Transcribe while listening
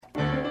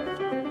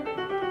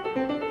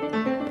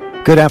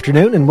Good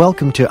afternoon and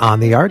welcome to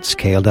On the Arts,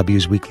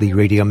 KLW's weekly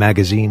radio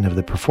magazine of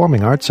the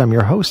performing arts. I'm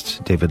your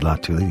host, David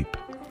Latulippe.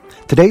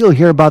 Today you'll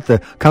hear about the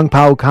Kung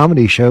Pao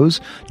comedy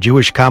shows,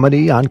 Jewish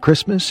comedy on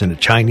Christmas in a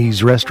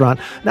Chinese restaurant,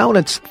 now in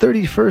its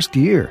 31st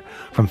year,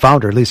 from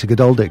founder Lisa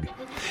Geduldig.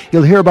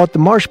 You'll hear about the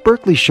Marsh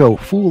Berkeley show,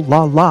 Fool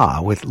La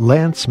La, with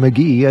Lance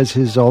McGee as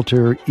his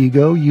alter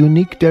ego,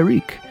 Unique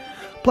Derique.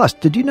 Plus,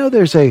 did you know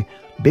there's a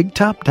Big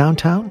Top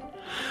downtown?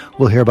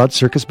 We'll hear about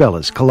Circus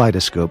Bella's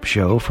Kaleidoscope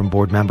show from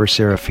board member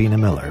Serafina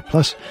Miller.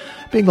 Plus,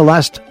 being the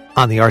last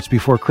On the Arts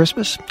before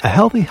Christmas, a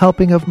healthy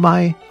helping of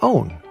my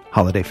own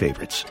holiday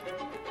favorites.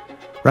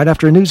 Right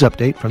after a news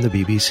update from the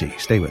BBC.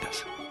 Stay with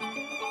us.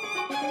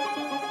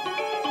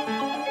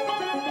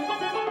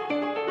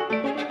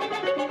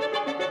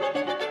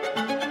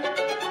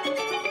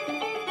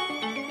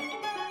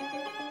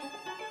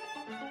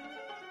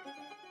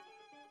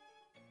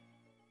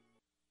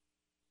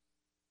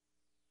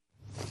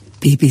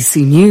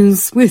 BBC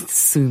News with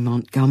Sue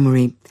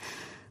Montgomery.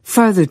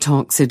 Further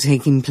talks are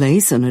taking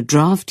place on a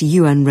draft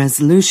UN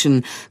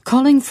resolution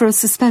calling for a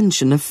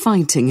suspension of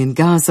fighting in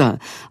Gaza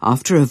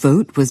after a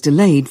vote was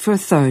delayed for a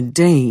third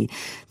day.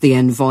 The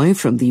envoy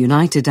from the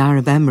United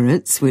Arab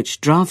Emirates,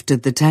 which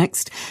drafted the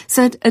text,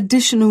 said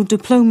additional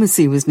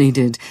diplomacy was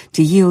needed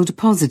to yield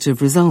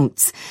positive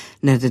results.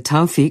 Neda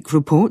Tawfiq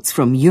reports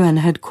from UN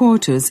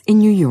headquarters in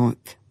New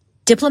York.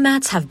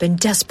 Diplomats have been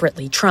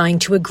desperately trying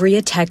to agree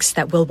a text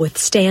that will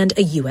withstand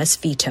a U.S.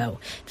 veto.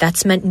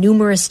 That's meant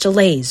numerous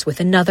delays, with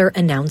another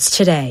announced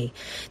today.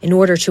 In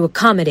order to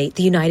accommodate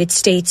the United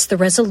States, the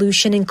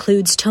resolution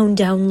includes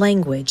toned-down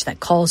language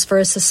that calls for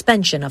a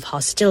suspension of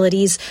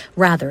hostilities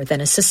rather than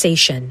a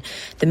cessation.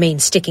 The main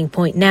sticking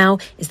point now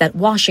is that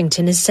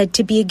Washington is said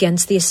to be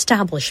against the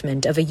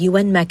establishment of a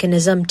UN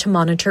mechanism to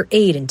monitor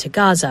aid into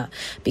Gaza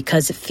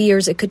because it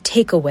fears it could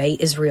take away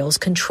Israel's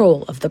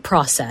control of the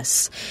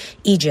process.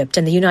 Egypt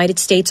and the United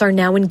States are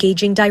now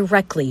engaging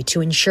directly to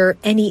ensure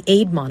any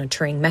aid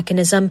monitoring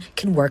mechanism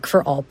can work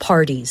for all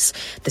parties.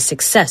 The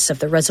success of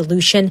the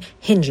resolution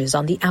hinges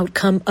on the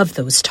outcome of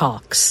those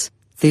talks.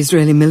 The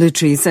Israeli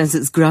military says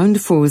its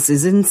ground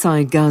forces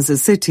inside Gaza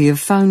City have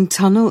found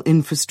tunnel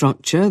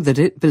infrastructure that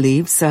it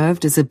believes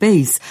served as a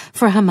base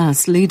for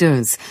Hamas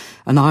leaders.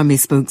 An army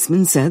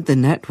spokesman said the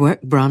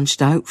network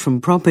branched out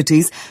from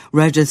properties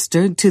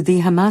registered to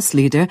the Hamas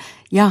leader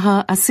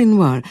Yahya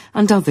Sinwar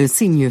and other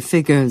senior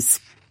figures.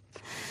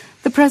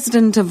 The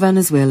president of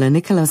Venezuela,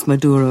 Nicolas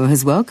Maduro,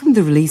 has welcomed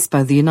the release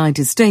by the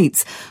United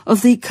States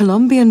of the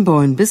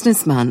Colombian-born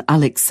businessman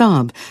Alex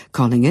Saab,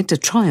 calling it a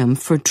triumph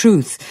for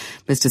truth.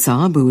 Mr.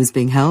 Saab, who is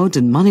being held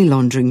in money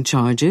laundering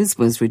charges,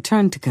 was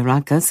returned to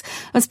Caracas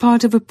as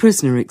part of a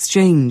prisoner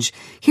exchange.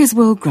 Here's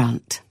Will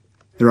Grant.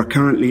 There are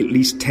currently at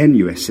least 10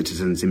 US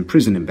citizens in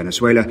prison in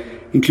Venezuela,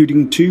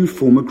 including 2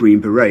 former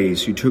Green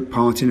Berets who took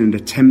part in an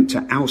attempt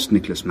to oust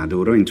Nicolas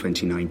Maduro in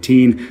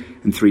 2019,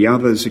 and 3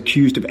 others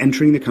accused of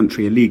entering the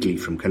country illegally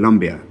from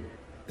Colombia.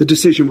 The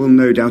decision will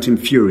no doubt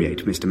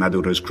infuriate Mr.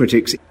 Maduro's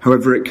critics.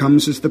 However, it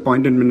comes as the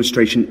Biden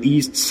administration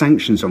eased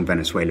sanctions on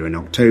Venezuela in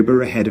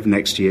October ahead of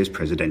next year's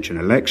presidential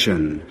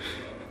election.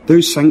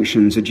 Those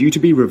sanctions are due to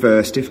be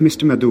reversed if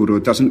Mr. Maduro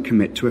doesn't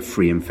commit to a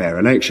free and fair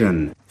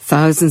election.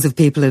 Thousands of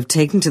people have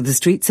taken to the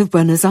streets of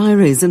Buenos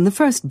Aires in the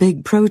first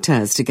big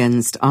protest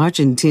against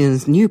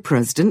Argentina's new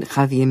president,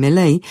 Javier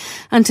Milei,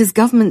 and his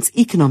government's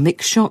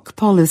economic shock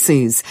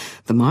policies.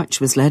 The march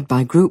was led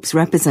by groups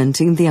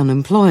representing the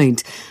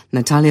unemployed.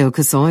 Natalia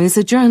Ocasoy is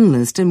a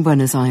journalist in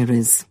Buenos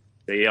Aires.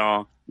 They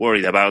are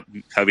worried about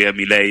Javier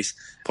Milei's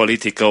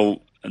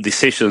political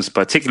decisions,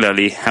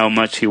 particularly how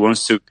much he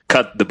wants to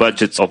cut the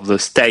budgets of the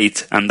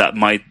state, and that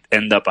might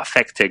end up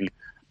affecting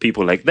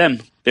people like them.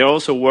 They're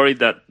also worried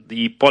that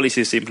the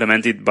policies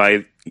implemented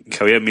by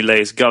Javier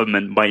Milei's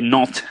government might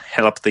not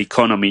help the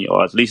economy,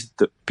 or at least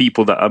the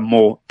people that are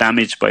more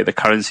damaged by the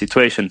current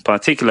situation,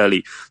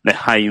 particularly the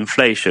high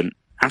inflation.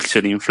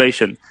 Actually,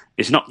 inflation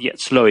is not yet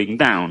slowing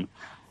down.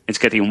 It's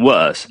getting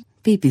worse.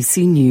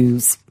 BBC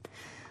News.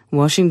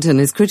 Washington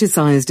has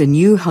criticised a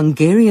new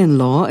Hungarian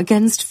law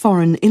against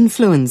foreign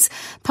influence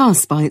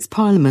passed by its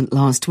parliament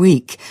last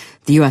week.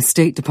 The US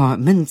State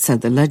Department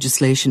said the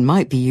legislation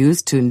might be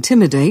used to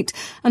intimidate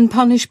and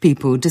punish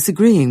people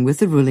disagreeing with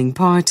the ruling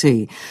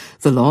party.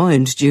 The law,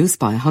 introduced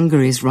by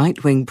Hungary's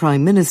right-wing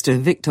Prime Minister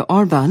Viktor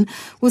Orban,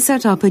 will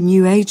set up a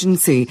new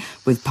agency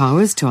with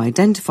powers to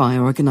identify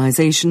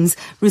organisations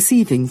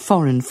receiving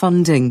foreign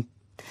funding.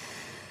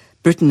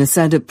 Britain has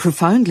said it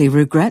profoundly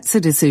regrets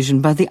a decision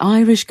by the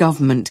Irish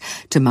government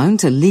to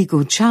mount a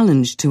legal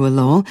challenge to a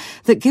law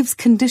that gives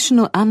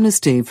conditional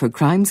amnesty for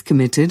crimes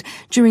committed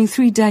during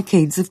 3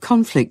 decades of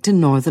conflict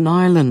in Northern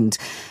Ireland.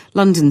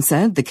 London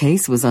said the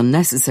case was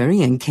unnecessary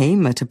and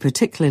came at a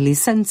particularly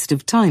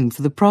sensitive time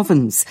for the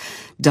province.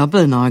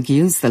 Dublin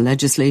argues the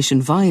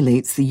legislation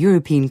violates the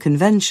European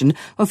Convention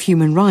of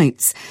Human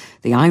Rights.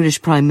 The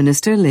Irish Prime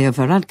Minister, Leo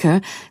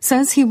Varadkar,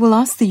 says he will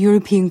ask the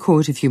European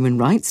Court of Human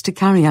Rights to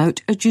carry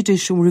out a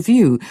judicial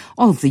review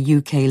of the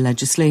UK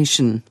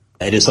legislation.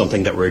 It is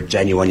something that we're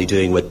genuinely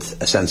doing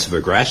with a sense of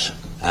regret.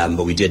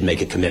 but we did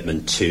make a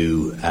commitment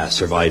to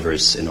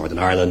survivors in Northern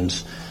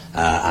Ireland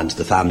and to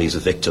the families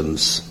of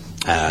victims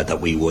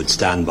that we would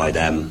stand by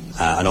them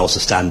and also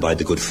stand by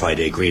the Good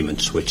Friday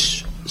Agreement,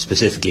 which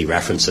specifically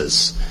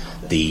references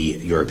the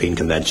European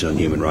Convention on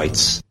Human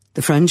Rights.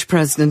 The French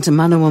President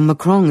Emmanuel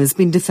Macron has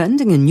been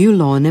defending a new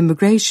law on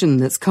immigration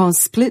that's caused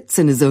splits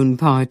in his own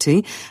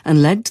party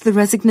and led to the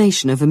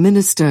resignation of a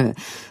minister.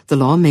 The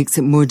law makes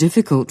it more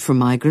difficult for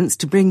migrants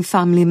to bring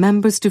family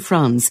members to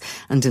France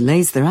and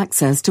delays their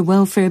access to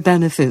welfare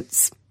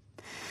benefits.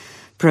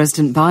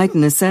 President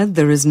Biden has said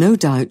there is no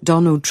doubt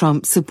Donald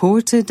Trump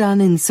supported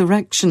an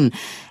insurrection,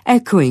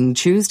 echoing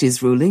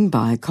Tuesday's ruling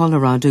by a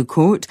Colorado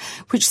court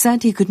which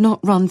said he could not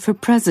run for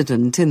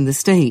president in the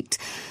state.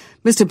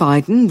 Mr.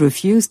 Biden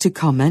refused to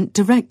comment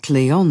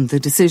directly on the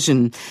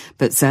decision,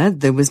 but said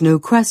there was no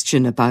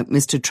question about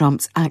Mr.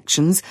 Trump's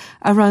actions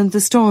around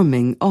the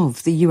storming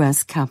of the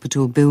US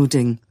Capitol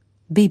building.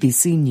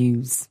 BBC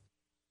News.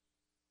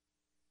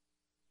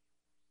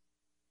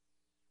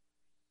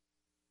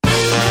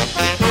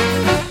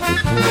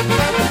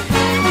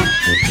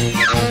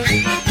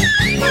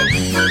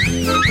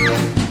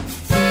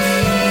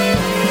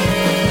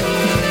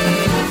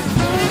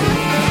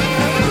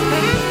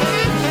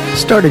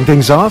 Starting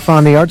things off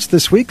on the arts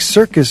this week,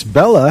 Circus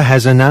Bella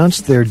has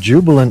announced their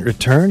jubilant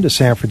return to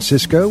San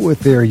Francisco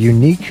with their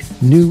unique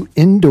new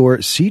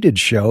indoor seated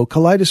show,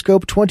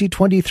 Kaleidoscope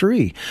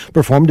 2023,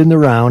 performed in the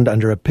round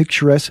under a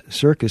picturesque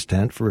circus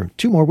tent for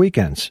 2 more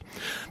weekends.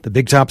 The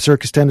Big Top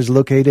Circus tent is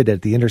located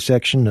at the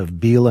intersection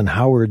of Beale and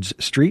Howard's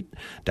Street,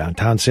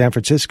 downtown San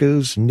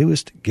Francisco's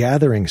newest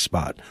gathering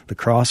spot, The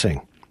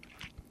Crossing.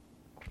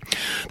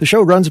 The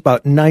show runs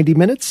about 90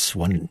 minutes,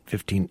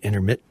 1:15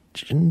 intermittent.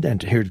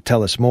 And here to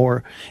tell us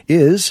more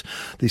is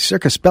the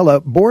Circus Bella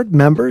board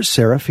member,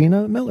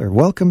 Serafina Miller.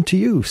 Welcome to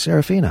you,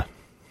 Serafina.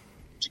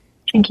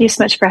 Thank you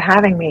so much for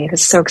having me.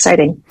 This is so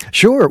exciting.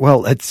 Sure.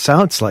 Well, it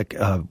sounds like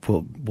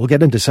we'll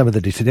get into some of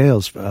the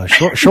details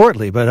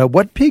shortly. But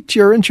what piqued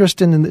your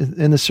interest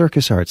in the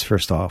circus arts,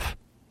 first off?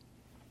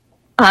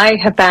 I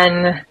have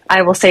been,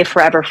 I will say,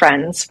 forever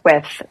friends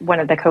with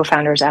one of the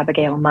co-founders,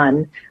 Abigail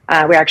Munn.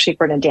 We actually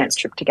were in a dance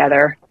troupe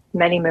together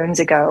many moons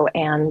ago,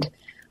 and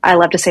I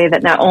love to say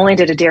that not only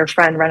did a dear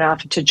friend run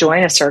off to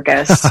join a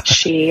circus,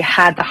 she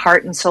had the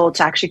heart and soul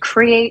to actually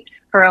create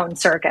her own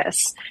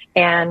circus,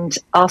 and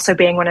also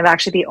being one of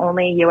actually the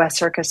only U.S.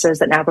 circuses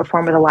that now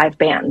perform with a live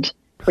band,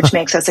 which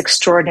makes us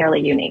extraordinarily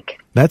unique.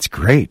 That's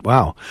great.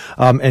 Wow.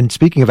 And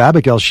speaking of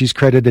Abigail, she's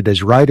credited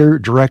as writer,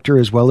 director,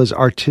 as well as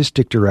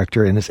artistic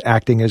director, and is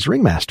acting as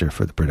ringmaster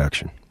for the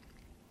production.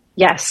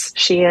 Yes,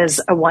 she is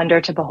a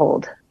wonder to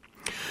behold.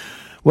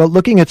 Well,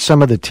 looking at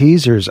some of the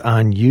teasers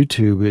on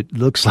YouTube, it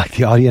looks like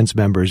the audience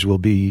members will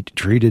be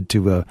treated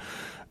to a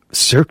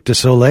Cirque du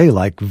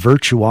Soleil-like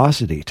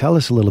virtuosity. Tell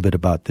us a little bit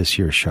about this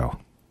year's show.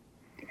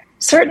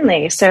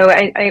 Certainly. So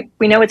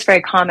we know it's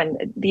very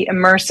common. The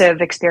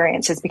immersive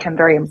experience has become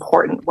very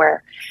important,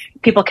 where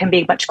people can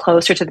be much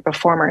closer to the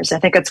performers. I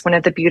think it's one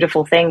of the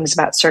beautiful things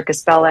about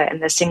Circus Bella and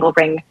the single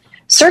ring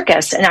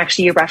circus. And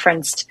actually you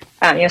referenced,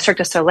 Cirque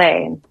du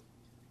Soleil. And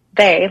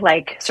they,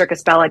 like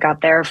Circus Bella,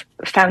 got their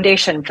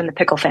foundation from the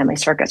Pickle Family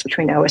Circus, which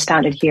we know was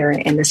founded here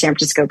in the San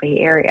Francisco Bay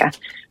Area.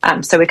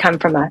 So we come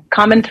from a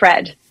common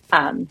thread.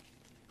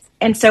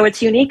 And so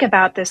what's unique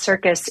about this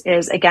circus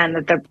is, again,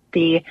 that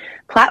the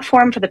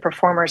platform for the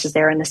performers is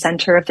there in the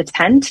center of the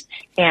tent,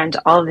 and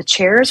all of the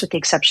chairs, with the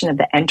exception of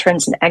the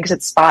entrance and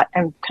exit spot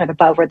and kind of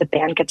above where the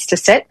band gets to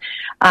sit.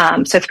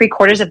 So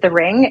 3/4 of the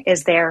ring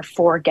is there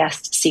for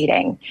guest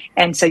seating.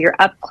 And so you're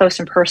up close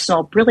and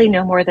personal, really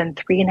no more than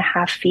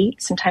 3.5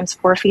 feet, sometimes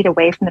 4 feet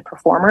away from the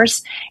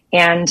performers.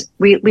 And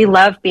we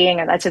love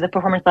being, I'd say the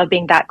performers love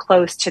being that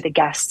close to the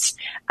guests,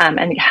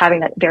 and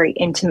having that very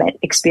intimate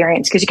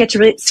experience, because you get to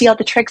really see all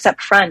the tricks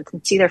up front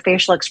and see their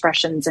facial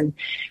expressions. And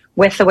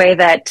with the way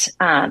that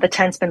the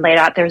tent's been laid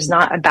out, there's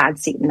not a bad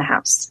seat in the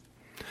house.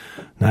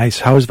 Nice.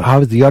 How has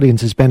the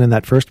audience has been in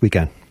that first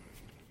weekend?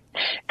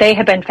 They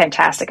have been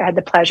fantastic. I had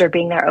the pleasure of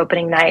being there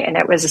opening night, and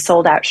it was a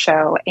sold-out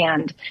show.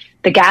 And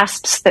the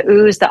gasps, the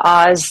oohs, the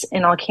ahs,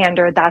 in all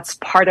candor, that's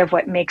part of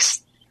what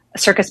makes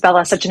Circus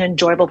Bella such an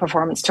enjoyable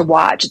performance to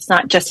watch. It's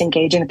not just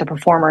engaging with the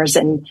performers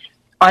and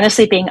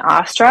honestly being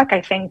awestruck.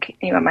 I think,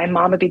 my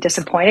mom would be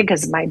disappointed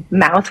because my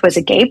mouth was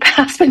agape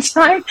half the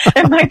time.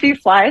 There might be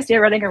flies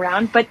running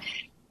around, but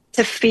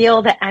to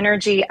feel the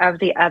energy of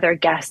the other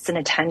guests in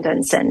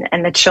attendance and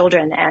the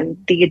children and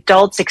the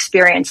adults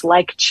experience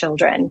like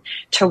children,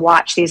 to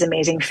watch these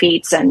amazing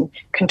feats and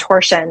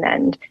contortion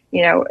and,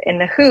 in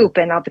the hoop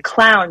and all the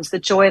clowns, the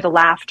joy, the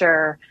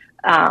laughter,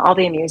 all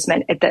the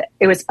amusement.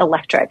 It was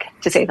electric,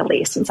 to say the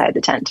least, inside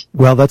the tent.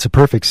 Well, that's a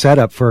perfect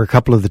setup for a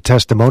couple of the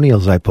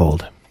testimonials I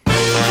pulled.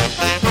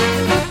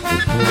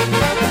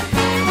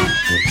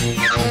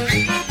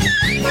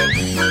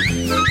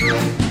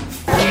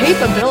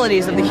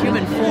 Capabilities of the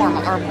human form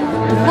are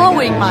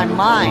blowing my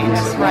mind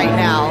right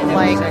now.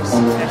 Like,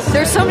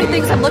 there's so many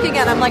things I'm looking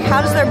at. I'm like,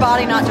 how does their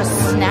body not just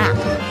snap?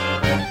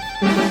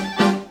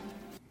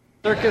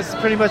 Circus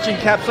pretty much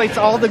encapsulates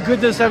all the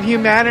goodness of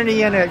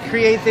humanity in it.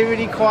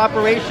 Creativity,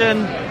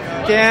 cooperation,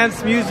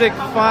 dance, music,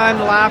 fun,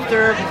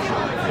 laughter.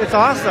 It's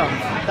awesome.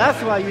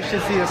 That's why you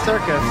should see a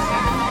circus.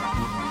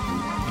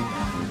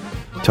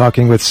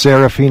 Talking with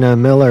Serafina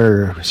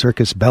Miller,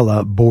 Circus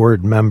Bella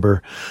board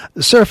member.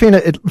 Serafina,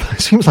 it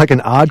seems like an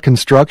odd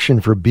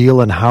construction for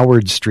Beale and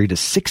Howard Street, a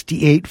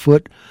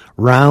 68-foot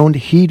round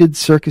heated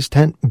circus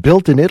tent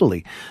built in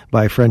Italy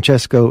by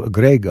Francesco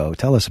Grego.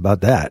 Tell us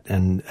about that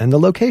and the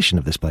location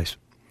of this place.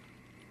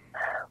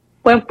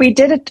 Well, we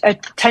did a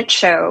tent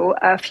show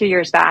a few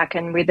years back,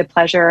 and we had the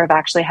pleasure of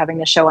actually having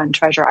the show on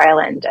Treasure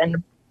Island.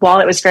 And while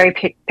it was very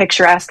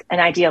picturesque and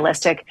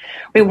idealistic,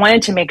 we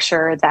wanted to make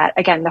sure that,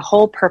 again, the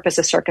whole purpose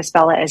of Circus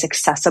Bella is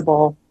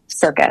accessible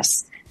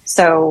circus.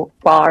 So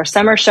while our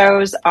summer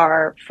shows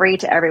are free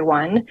to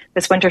everyone,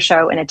 this winter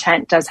show in a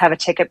tent does have a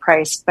ticket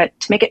price, but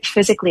to make it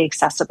physically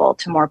accessible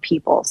to more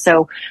people.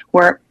 So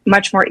we're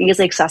much more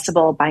easily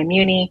accessible by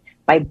Muni,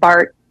 by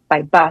BART,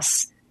 by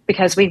bus,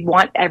 because we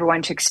want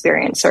everyone to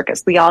experience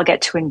circus. We all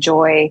get to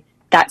enjoy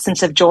that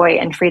sense of joy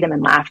and freedom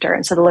and laughter.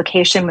 And so the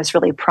location was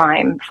really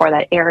prime for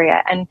that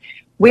area. And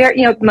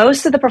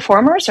most of the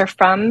performers are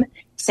from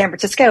San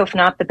Francisco, if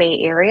not the Bay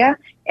Area,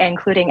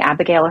 including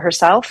Abigail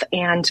herself.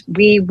 And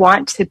we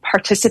want to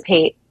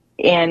participate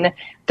in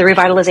the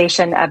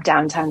revitalization of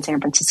downtown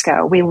San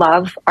Francisco. We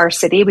love our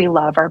city. We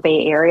love our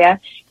Bay Area.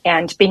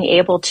 And being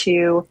able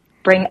to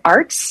bring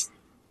arts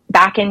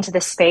back into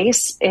the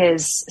space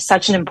is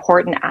such an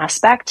important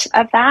aspect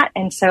of that.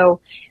 And so,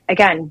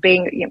 again,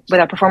 with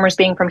our performers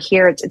being from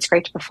here, it's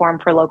great to perform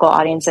for local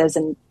audiences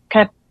and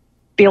kind of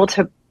be able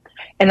to,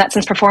 in that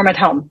sense, perform at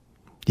home.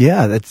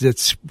 Yeah,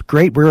 that's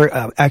great. We're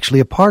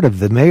actually a part of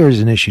the mayor's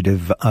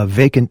initiative,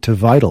 Vacant to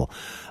Vital.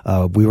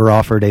 We were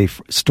offered a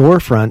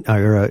storefront,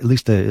 or at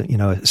least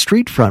a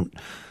street front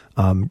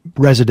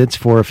residence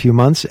for a few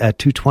months at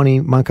 220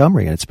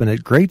 Montgomery, and it's been a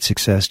great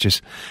success.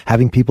 Just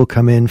having people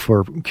come in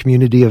for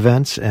community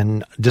events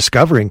and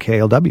discovering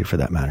KLW for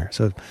that matter.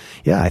 So,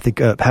 yeah, I think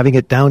having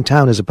it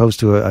downtown as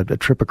opposed to a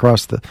trip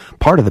across the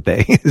part of the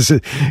Bay is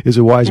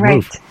a wise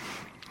move.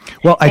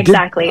 Well,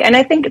 exactly, and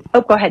I think.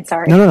 Oh, go ahead.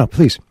 Sorry. No,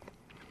 please.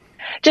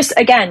 Just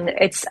again,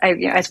 it's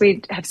as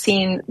we have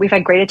seen, we've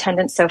had great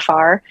attendance so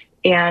far,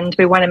 and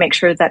we want to make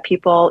sure that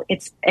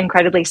it's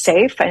incredibly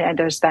safe. And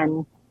there's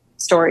been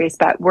stories,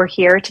 but we're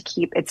here to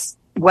keep it's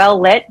well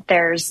lit.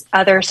 There's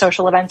other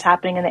social events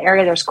happening in the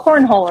area. There's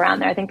cornhole around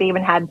there. I think they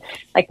even had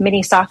like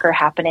mini soccer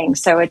happening.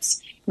 So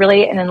it's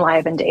really an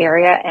enlivened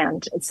area,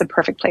 and it's the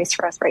perfect place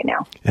for us right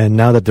now. And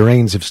now that the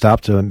rains have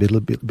stopped, a little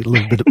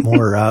bit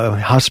more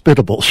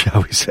hospitable,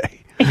 shall we say.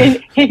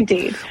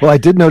 Indeed. Well, I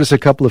did notice a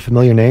couple of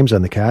familiar names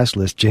on the cast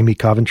list, Jamie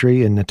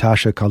Coventry and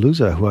Natasha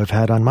Kaluza, who I've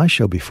had on my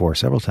show before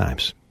several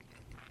times.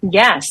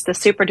 Yes, the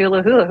Super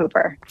Dula Hula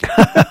Hooper.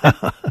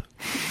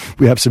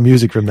 We have some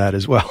music from that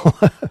as well.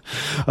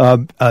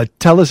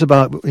 Tell us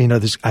about,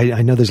 this.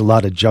 I know there's a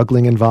lot of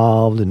juggling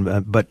involved,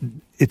 but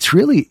it's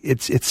really,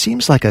 it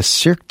seems like a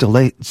Cirque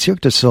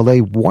du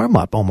Soleil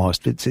warm-up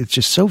almost. It's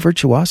just so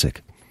virtuosic.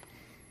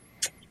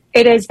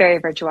 It is very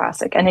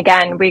virtuosic. And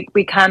again,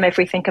 we come, if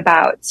we think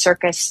about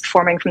circus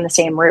forming from the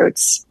same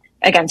roots,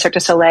 again, Cirque du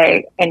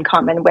Soleil in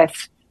common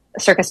with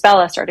Circus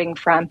Bella, starting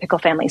from Pickle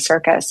Family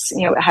Circus,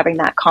 having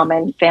that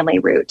common family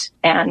root.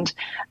 And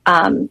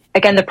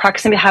again, the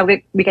proximity, how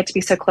we get to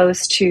be so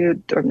close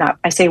to, or not,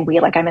 I say we,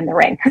 like I'm in the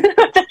ring,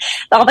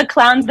 all the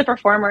clowns, the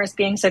performers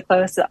being so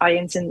close to the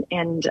audience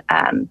and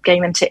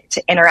getting them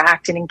to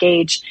interact and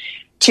engage.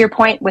 To your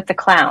point with the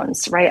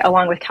clowns, right,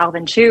 along with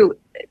Calvin too,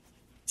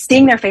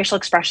 seeing their facial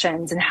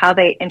expressions and how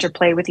they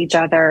interplay with each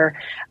other,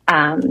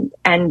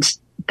 and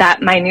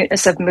that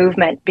minuteness of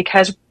movement,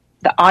 because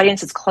the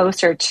audience is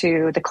closer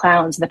to the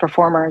clowns and the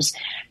performers,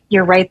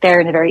 you're right there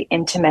in a very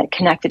intimate,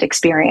 connected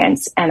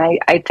experience. And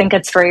I think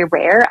it's very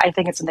rare. I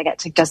think it's something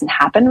that doesn't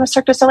happen with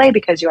Cirque du Soleil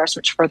because you are so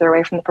much further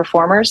away from the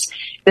performers.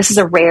 This is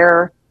a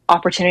rare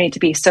opportunity to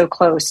be so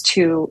close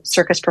to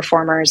circus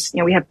performers.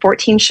 We have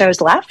 14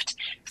 shows left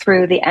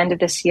through the end of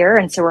this year.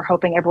 And so we're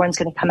hoping everyone's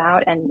going to come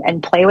out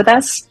and play with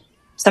us.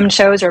 Some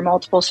shows are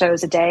multiple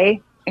shows a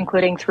day,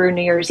 including through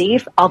New Year's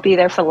Eve. I'll be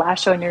there for the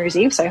last show on New Year's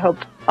Eve, so I hope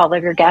all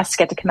of your guests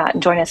get to come out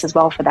and join us as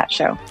well for that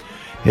show.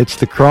 It's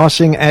The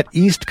Crossing at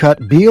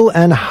Eastcut, Beale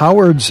and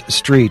Howard's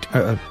Street.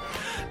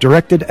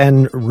 Directed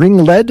and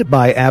ring-led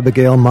by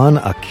Abigail Munn,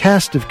 a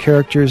cast of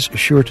characters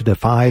sure to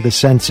defy the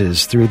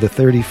senses through the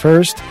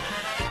 31st.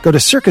 Go to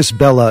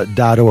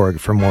circusbella.org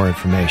for more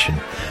information.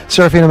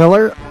 Serafina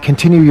Miller,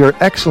 continue your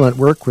excellent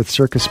work with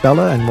Circus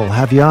Bella, and we'll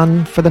have you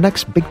on for the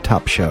next Big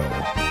Top show.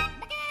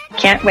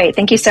 Can't wait.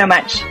 Thank you so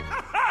much.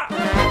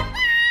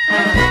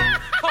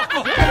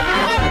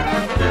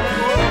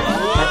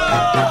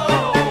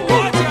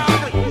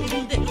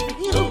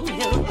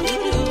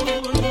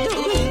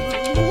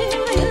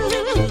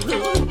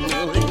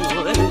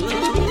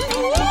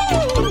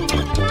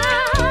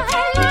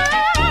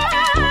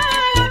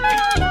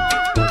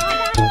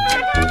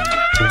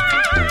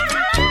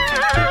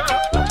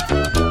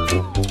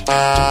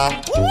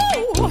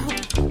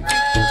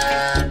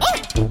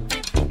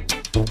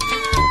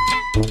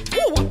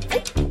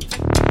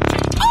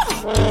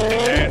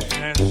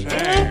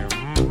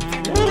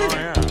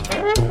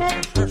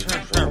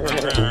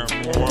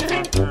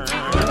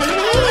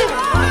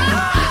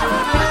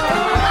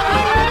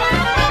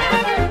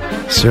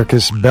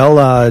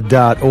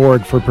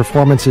 circusbella.org for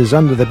performances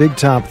under the Big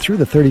Top through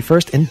the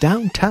 31st in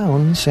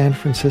downtown San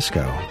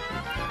Francisco.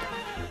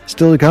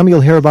 Still to come,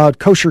 you'll hear about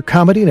Kosher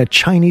comedy in a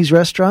Chinese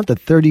restaurant, the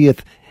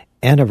 30th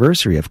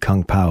anniversary of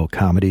Kung Pao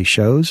comedy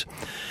shows.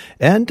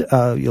 And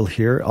you'll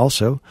hear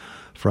also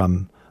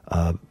from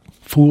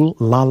Fool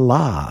La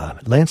La.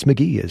 Lance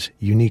McGee is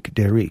Unique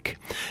Derique.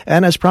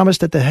 And as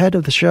promised at the head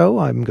of the show,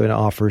 I'm going to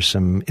offer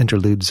some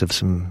interludes of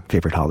some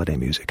favorite holiday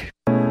music.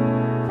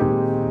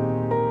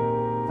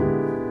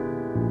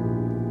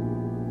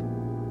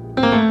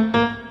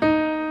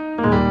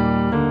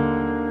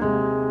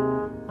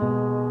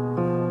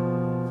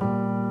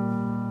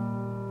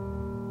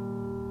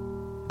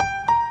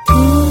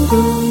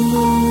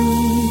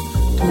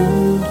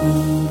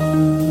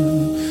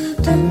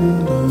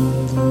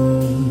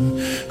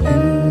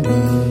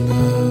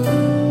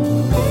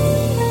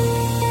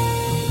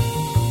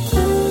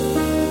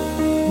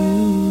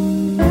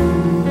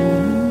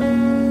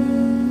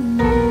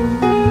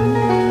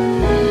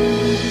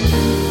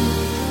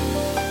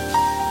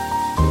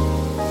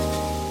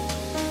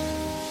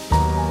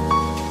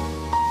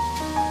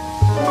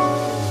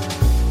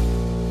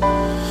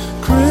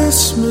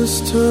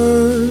 Christmas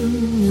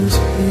time is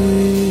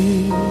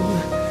here,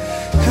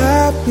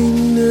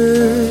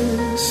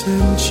 happiness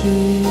and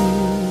cheer,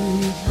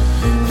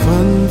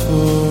 fun for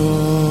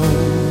all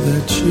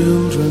that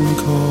children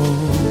call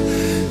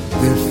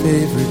their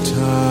favorite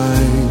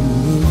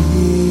time of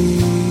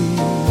year.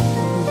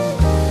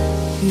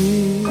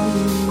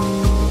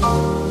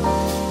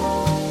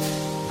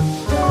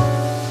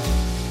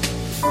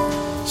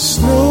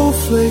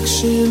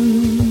 Snowflakes in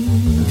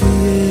the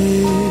air,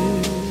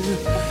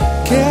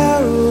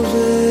 carols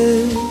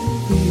everywhere,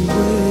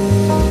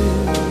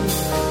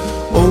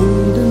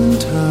 olden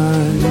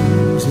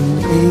times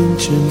and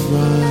ancient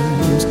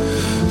rhymes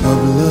of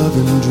love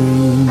and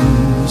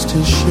dreams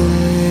to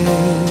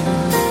share.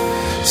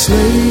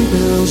 Sleigh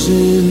bells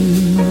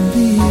in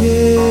the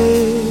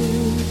air,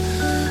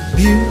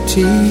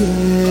 beauty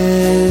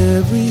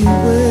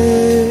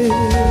everywhere,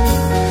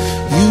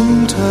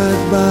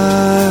 Yuletide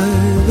by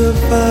the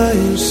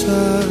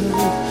fireside,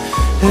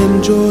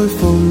 and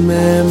joyful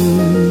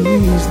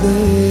memories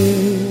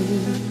there.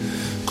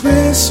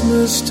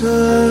 Christmas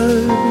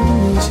time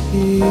is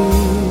here,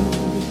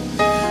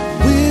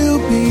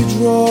 we'll be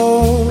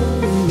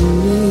drawing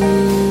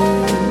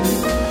near.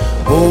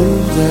 Oh,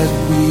 that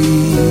we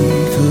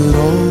could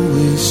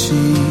always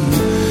see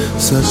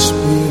such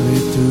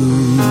spirit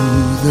through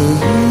the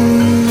year.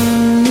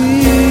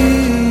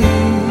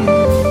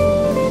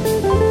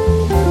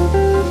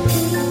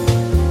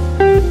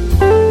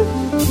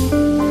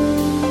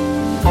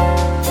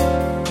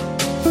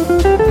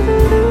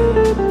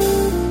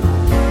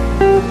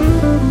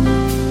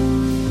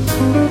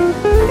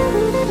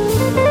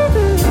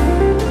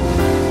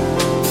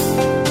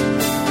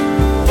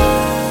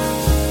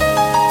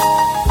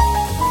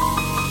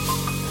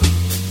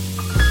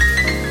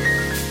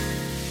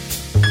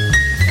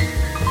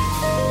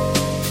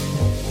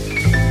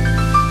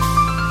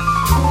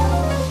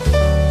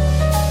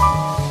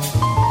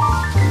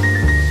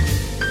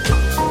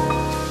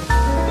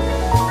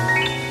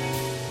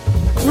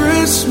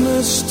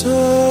 Christmas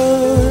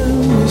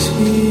time is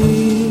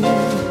here,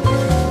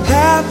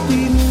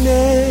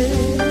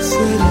 happiness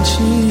and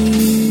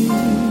cheer,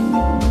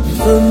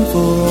 fun for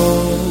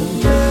all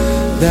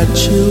that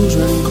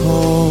children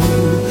call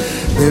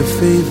their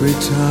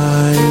favorite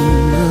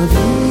time of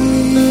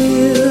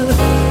year.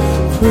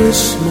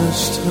 Christmas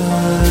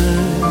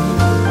time,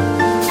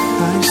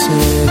 I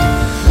said,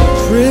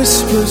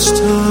 Christmas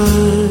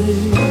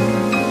time,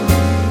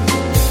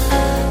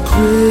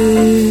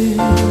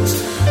 Christmas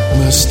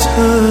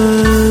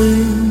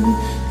time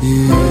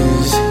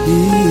is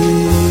here.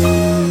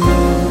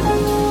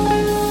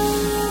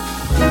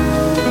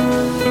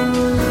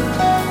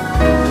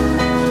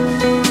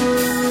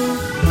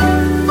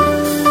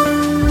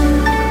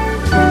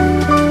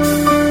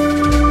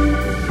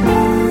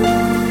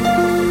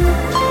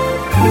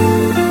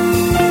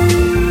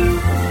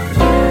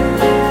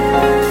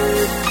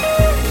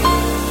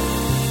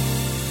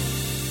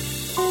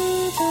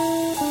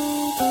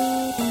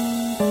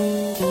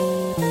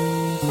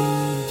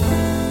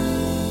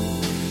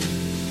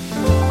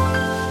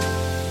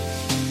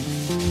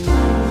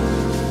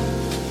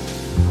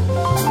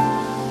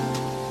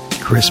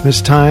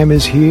 Christmas Time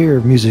is Here,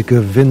 music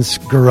of Vince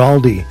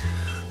Guaraldi.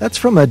 That's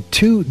from a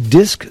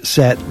 2-disc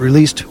set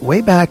released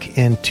way back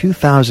in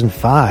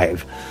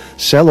 2005,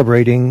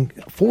 celebrating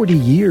 40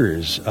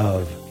 years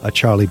of A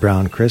Charlie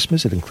Brown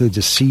Christmas. It includes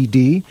a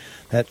CD,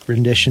 that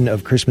rendition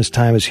of Christmas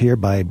Time is Here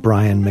by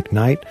Brian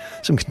McKnight,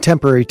 some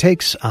contemporary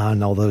takes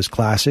on all those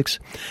classics,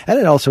 and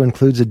it also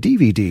includes a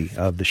DVD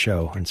of the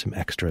show and some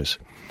extras.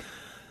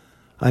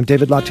 I'm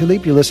David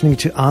Latulippe. You're listening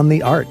to On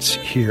the Arts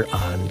here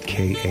on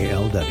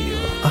KALW,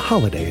 a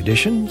holiday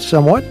edition,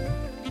 somewhat.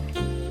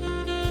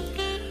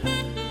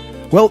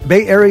 Well,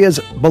 Bay Area's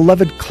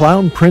beloved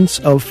clown prince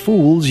of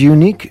fools,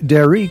 Unique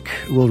Derique,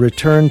 will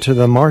return to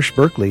the Marsh,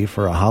 Berkeley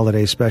for a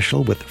holiday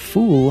special with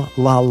Fool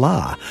La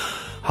La.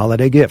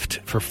 holiday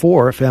gift for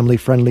 4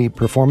 family-friendly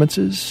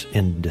performances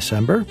in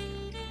December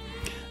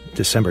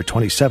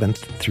 27th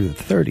through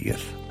the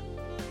 30th.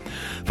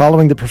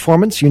 Following the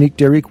performance, Unique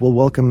Derique will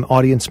welcome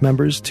audience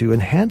members to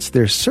enhance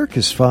their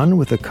circus fun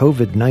with a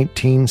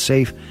COVID-19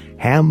 safe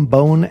ham,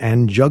 bone,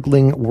 and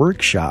juggling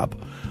workshop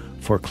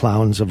for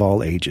clowns of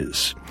all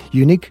ages.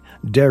 Unique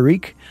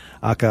Derique,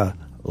 aka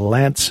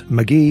Lance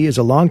McGee, is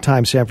a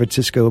longtime San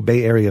Francisco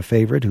Bay Area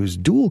favorite whose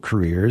dual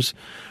careers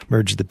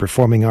merge the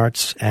performing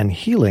arts and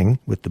healing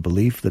with the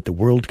belief that the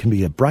world can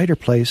be a brighter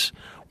place,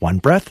 one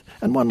breath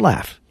and one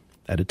laugh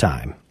at a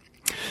time.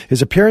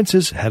 His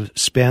appearances have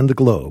spanned the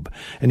globe,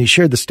 and he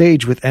shared the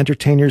stage with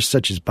entertainers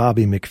such as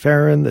Bobby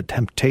McFerrin, The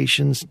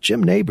Temptations,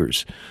 Jim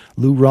Nabors,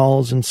 Lou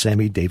Rawls, and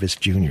Sammy Davis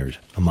Jr.,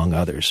 among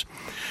others.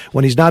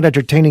 When he's not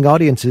entertaining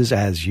audiences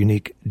as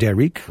Unique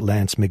Derique,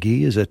 Lance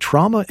McGee is a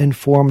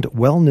trauma-informed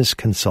wellness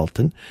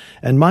consultant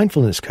and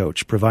mindfulness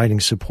coach, providing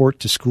support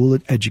to school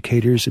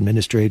educators,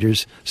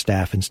 administrators,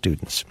 staff, and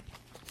students.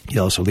 He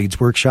also leads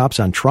workshops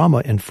on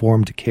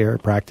trauma-informed care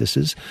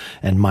practices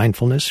and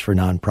mindfulness for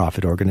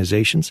nonprofit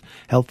organizations,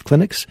 health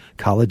clinics,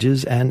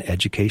 colleges, and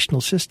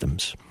educational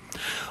systems.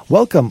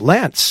 Welcome,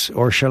 Lance,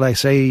 or shall I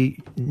say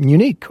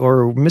Unique,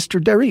 or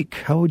Mr. Derique.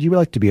 How would you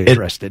like to be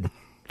addressed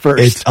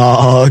first? It's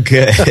all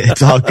good.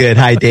 It's all good.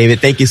 Hi,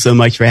 David. Thank you so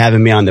much for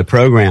having me on the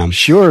program.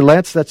 Sure,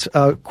 Lance. That's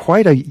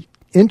quite an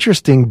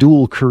interesting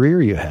dual career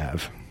you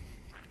have.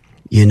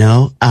 You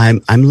know,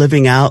 I'm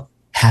living out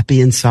happy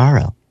in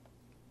sorrow.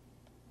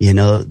 You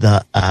know,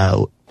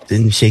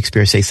 didn't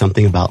Shakespeare say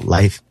something about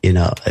life, you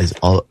know, as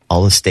all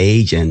a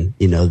stage, and,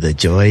 you know, the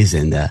joys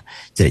and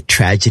the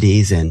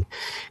tragedies, and,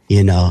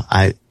 you know,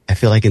 I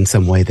feel like in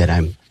some way that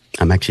I'm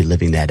actually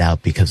living that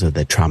out because of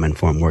the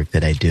trauma-informed work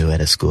that I do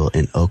at a school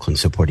in Oakland,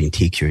 supporting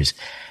teachers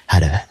how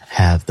to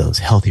have those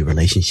healthy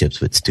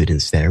relationships with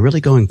students that are really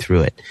going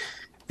through it.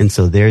 And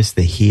so there's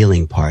the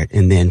healing part.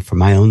 And then for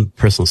my own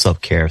personal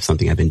self-care,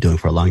 something I've been doing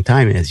for a long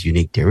time as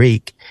Unique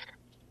Derique,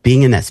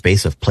 being in that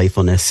space of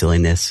playfulness,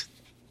 silliness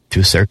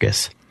through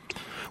circus.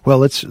 Well,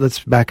 let's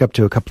back up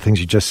to a couple of things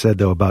you just said,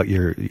 though, about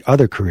your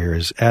other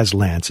careers as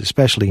Lance,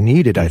 especially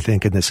needed, I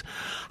think, in this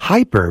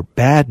hyper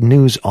bad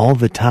news all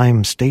the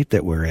time state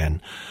that we're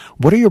in.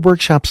 What are your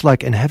workshops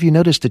like, and have you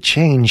noticed a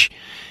change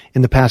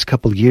in the past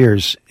couple of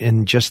years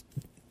in just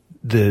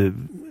the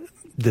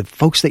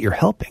folks that you're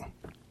helping?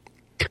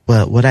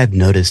 Well, what I've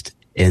noticed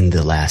in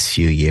the last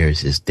few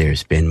years is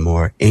there's been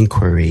more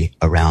inquiry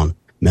around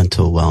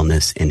mental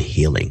wellness and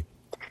healing.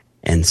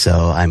 And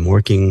so I'm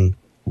working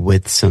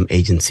with some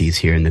agencies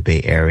here in the Bay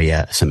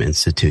Area, some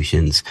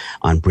institutions,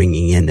 on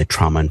bringing in the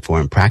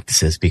trauma-informed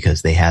practices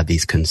because they have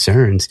these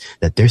concerns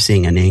that they're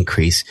seeing an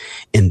increase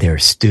in their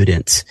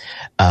students,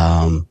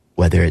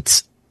 whether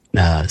it's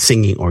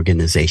singing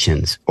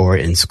organizations or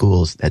in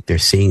schools, that they're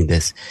seeing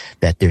this,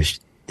 that there's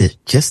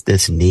just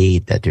this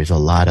need, that there's a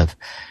lot of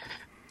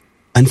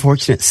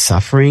unfortunate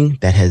suffering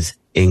that has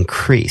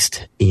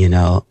increased, you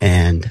know,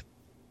 and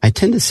I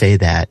tend to say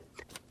that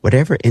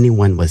whatever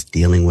anyone was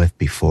dealing with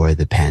before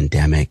the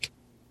pandemic,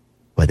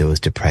 whether it was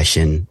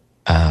depression,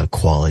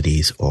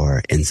 qualities,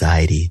 or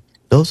anxiety,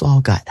 those all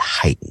got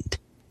heightened.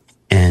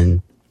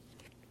 And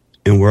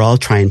we're all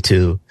trying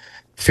to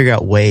figure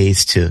out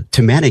ways to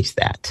manage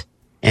that.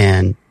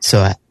 And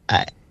so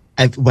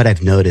what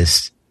I've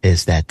noticed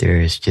is that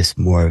there is just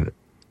more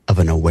of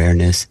an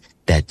awareness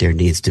that there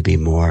needs to be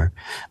more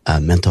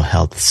mental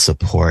health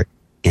support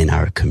in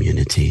our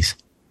communities.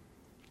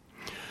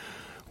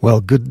 Well,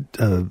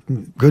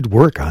 good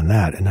work on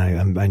that, and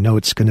I know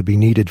it's going to be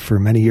needed for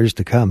many years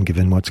to come,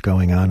 given what's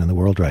going on in the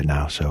world right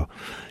now. So,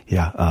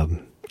 yeah,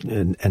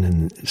 and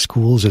in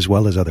schools as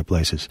well as other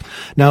places.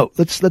 Now,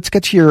 let's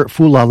get to your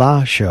Foo La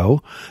La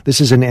show. This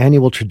is an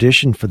annual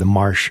tradition for the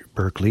Marsh,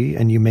 Berkeley,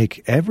 and you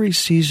make every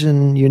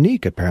season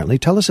unique. Apparently,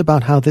 tell us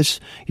about how this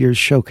year's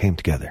show came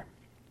together.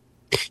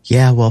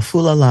 Yeah, well, Foo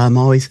La La,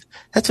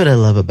 that's what I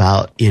love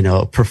about, you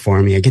know,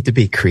 performing. I get to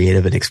be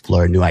creative and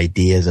explore new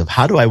ideas of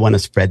how do I want to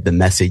spread the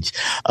message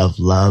of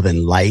love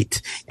and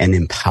light and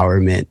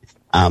empowerment,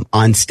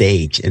 on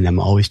stage. And I'm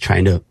always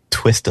trying to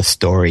twist a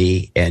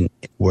story and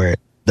where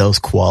those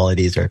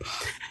qualities are,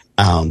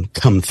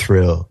 come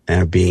through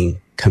and are being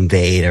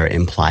conveyed or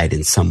implied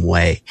in some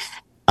way.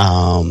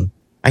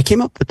 I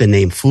came up with the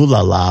name Foo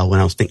La La when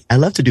I was thinking, I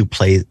love to do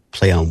play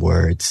on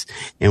words.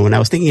 And when I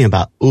was thinking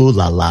about ooh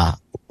la la,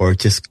 or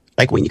just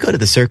like when you go to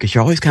the circus,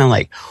 you're always kind of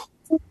like,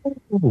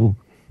 ooh,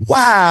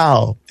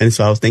 wow. And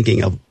so I was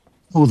thinking of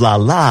ooh la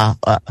la.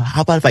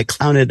 How about if I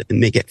clown it and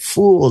make it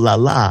Foo La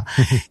La?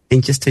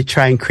 And just to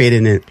try and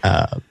create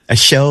a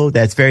show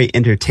that's very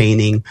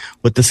entertaining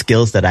with the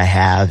skills that I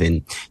have.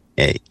 And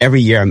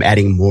every year I'm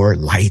adding more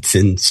lights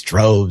and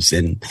strobes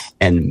and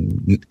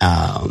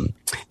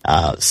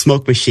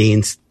smoke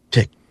machines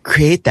to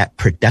create that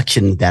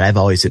production that I've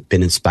always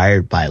been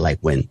inspired by, like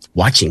when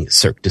watching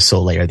Cirque du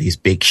Soleil or these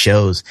big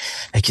shows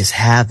that just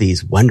have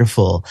these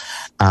wonderful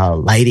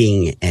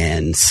lighting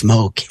and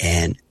smoke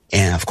and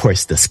of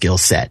course the skill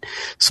set.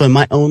 So in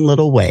my own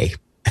little way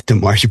at the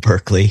Marsh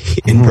Berkeley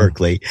in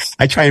Berkeley,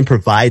 I try and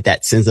provide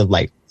that sense of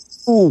like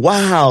oh,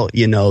 wow,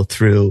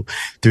 through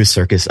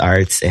circus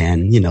arts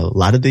and, a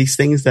lot of these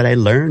things that I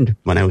learned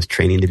when I was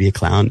training to be a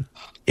clown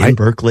in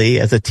Berkeley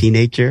as a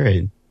teenager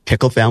and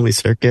Pickle Family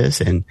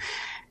Circus and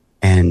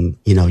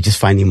just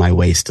finding my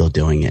way still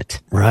doing it.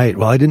 Right.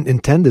 Well, I didn't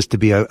intend this to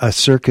be a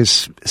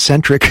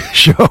circus-centric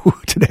show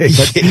today.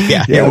 But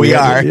here we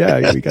are.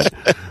 Yeah, we got.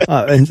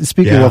 And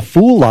speaking of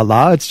Fool La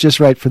La, it's just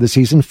right for the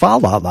season. Fa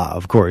La La,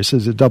 of course,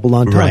 is a double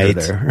entendre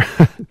there.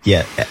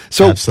 Yeah,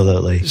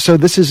 absolutely. So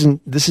this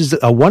is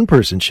a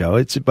one-person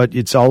show. But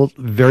it's all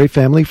very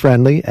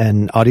family-friendly,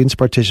 and audience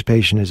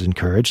participation is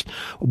encouraged.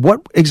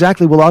 What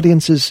exactly will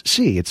audiences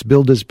see? It's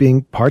billed as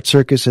being part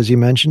circus, as you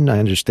mentioned. I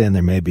understand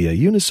there may be a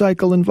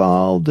unicycle involved.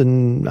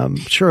 And I'm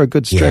sure a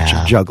good stretch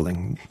of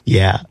juggling.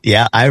 Yeah.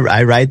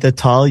 I ride the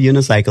tall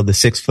unicycle, the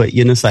 6-foot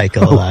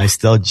unicycle. Oh. I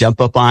still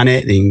jump up on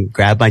it and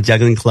grab my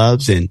juggling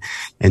clubs and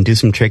do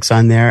some tricks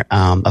on there.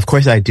 Of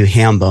course, I do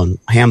ham bone.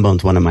 Ham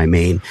bone's one of my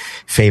main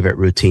favorite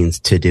routines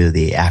to do,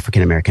 the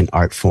African American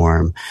art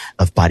form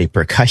of body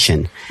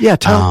percussion. Yeah,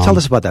 tell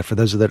us about that for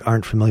those that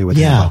aren't familiar with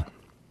ham bone.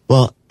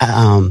 Well,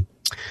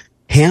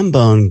 ham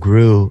bone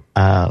grew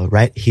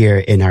right here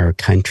in our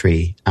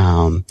country.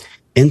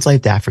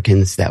 Enslaved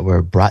Africans that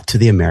were brought to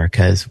the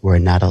Americas were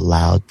not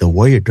allowed, the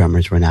warrior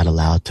drummers were not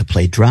allowed to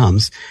play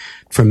drums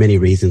for many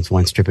reasons.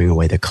 One, stripping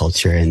away their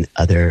culture, and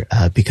other,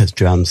 because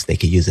drums they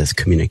could use as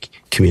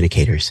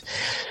communicators.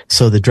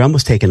 So the drum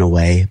was taken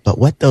away, but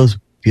what those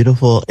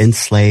beautiful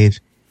enslaved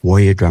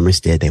warrior drummers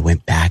did, they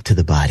went back to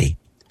the body.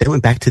 They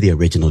went back to the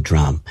original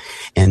drum.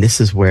 And this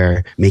is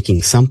where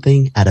making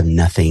something out of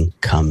nothing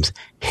comes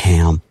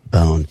ham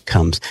bone,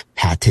 comes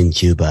patin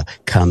juba,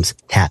 comes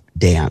tap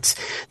dance.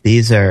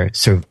 These are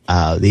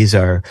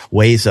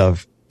ways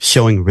of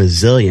showing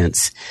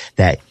resilience,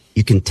 that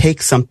you can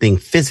take something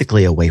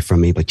physically away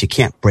from me, but you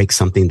can't break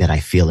something that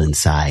I feel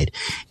inside.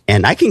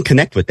 And I can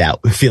connect with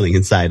that feeling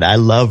inside. I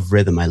love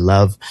rhythm. I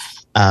love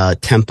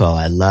tempo.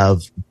 I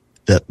love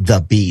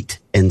the beat.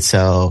 And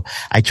so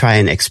I try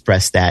and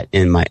express that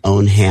in my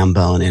own ham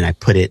bone, and I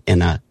put it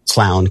in a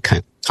clown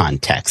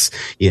context,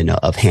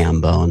 of ham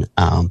bone,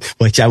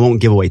 which I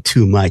won't give away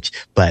too much,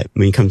 but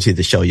when you come to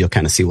the show, you'll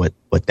kind of see what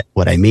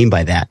I mean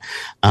by that.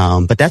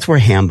 But that's where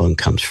ham bone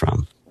comes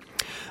from.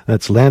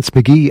 That's Lance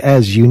McGee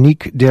as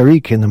Unique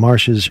Derique in the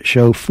Marsh's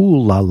show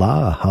Fool La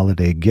La, a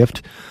holiday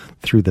gift,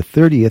 through the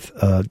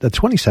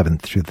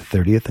 27th through the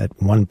 30th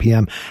at 1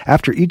 p.m.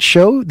 After each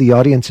show, the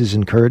audience is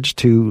encouraged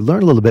to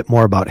learn a little bit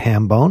more about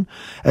ham bone,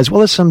 as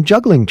well as some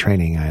juggling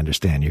training, I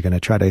understand. You're going to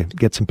try to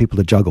get some people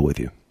to juggle with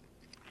you.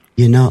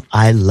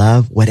 I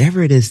love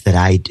whatever it is that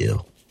I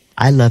do.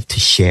 I love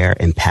to share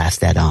and pass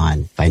that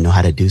on. If I know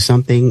how to do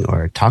something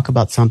or talk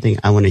about something,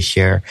 I want to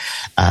share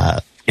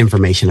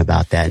information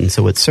about that. And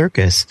so with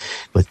circus,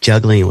 with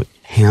juggling, with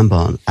ham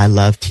bone, I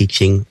love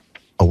teaching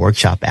a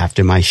workshop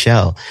after my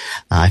show.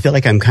 I feel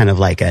like I'm kind of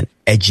like an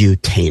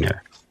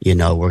edutainer.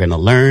 We're going to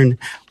learn,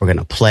 we're going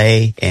to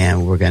play,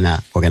 and we're going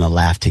to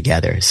laugh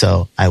together.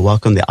 So I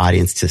welcome the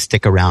audience to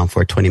stick around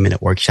for a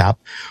 20-minute workshop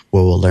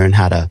where we'll learn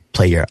how to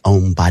play your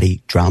own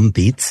body drum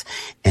beats,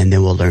 and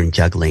then we'll learn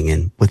juggling.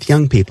 And with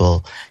young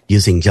people,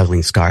 using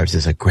juggling scarves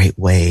is a great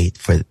way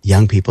for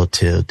young people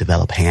to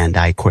develop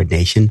hand-eye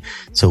coordination.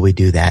 So we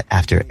do that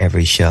after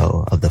every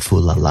show of the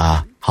Fool La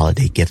La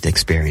holiday gift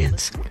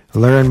experience.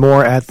 Learn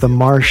more at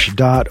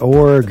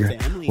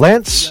themarsh.org.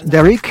 Lance,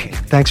 Derique,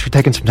 thanks for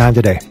taking some time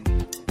today.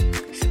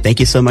 Thank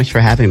you so much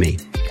for having me.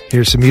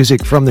 Here's some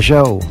music from the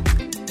show.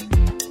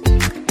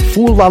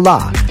 Fool La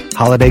La,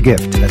 holiday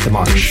gift at the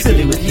Marsh.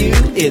 Silly with you,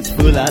 it's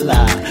Fool La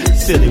La.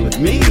 Silly with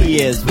me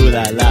is Fool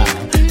La La.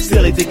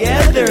 Silly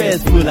together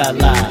is Fool La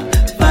La.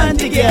 Fun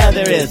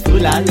together is Fool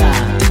La La.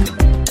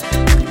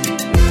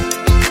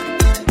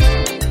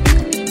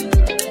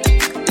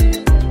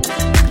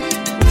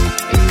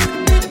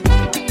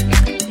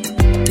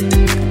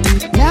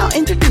 Now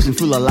introducing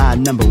Fool La La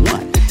number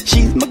 1.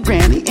 She's my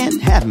granny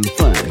and having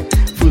fun.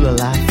 Fool La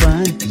La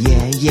fun,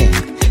 yeah.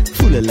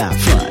 Fool La La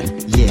fun,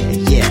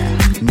 yeah.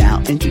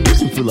 Now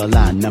introducing Fool La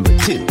La number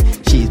 2.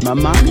 She's my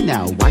mommy,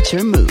 now watch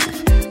her move.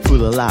 Fool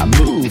La La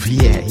move,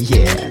 yeah.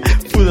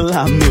 Fool La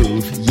La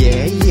move,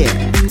 yeah.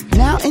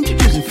 Now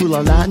introducing Fool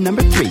La La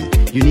number 3.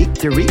 Unique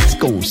Derique's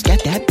gon'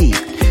 scat that beat.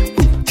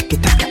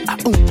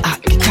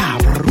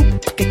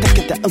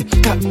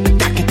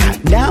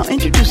 Now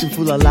introducing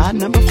Fool La La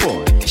number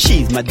 4.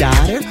 She's my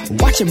daughter,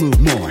 watch her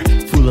move more.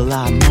 Fool La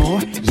La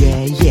more,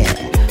 yeah.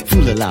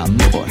 Fool La La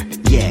more,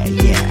 yeah.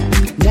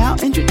 Now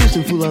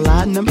introducing Fool La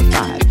La number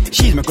 5.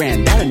 She's my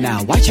granddaughter,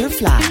 now watch her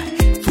fly.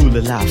 Fool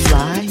La La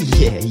fly,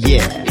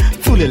 yeah.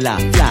 Fool La La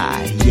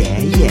fly, yeah.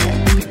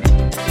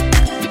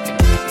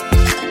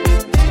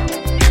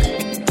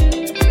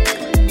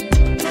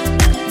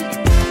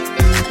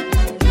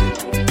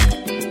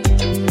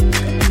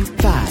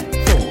 5,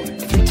 4,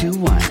 3, 2,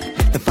 1.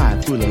 The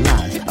 5 Fool La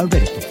Las are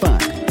ready for fun.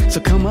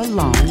 So come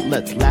along,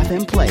 let's laugh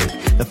and play.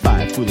 The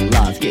 5 Fool La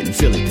Las getting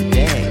silly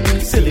today.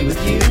 Silly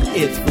with you,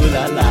 it's Fool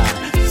La La.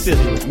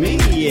 Silly with me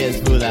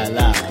is Fool La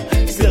La.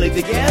 Silly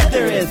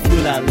together is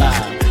Fool La La.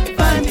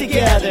 Fun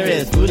together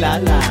is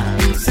ooh-la-la.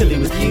 Silly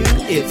with you,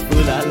 it's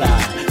ooh-la-la.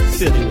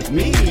 Silly with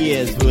me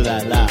is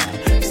ooh-la-la.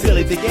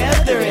 Silly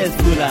together is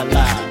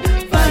ooh-la-la.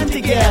 Fun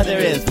together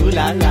is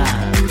ooh-la-la.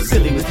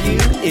 Silly with you,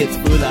 it's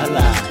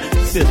ooh-la-la.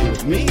 Silly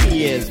with me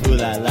is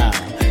ooh-la-la.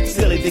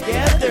 Silly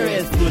together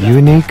is ooh-la-la.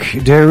 Unique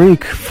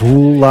Derique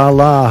Foo La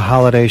La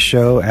holiday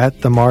show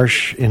at the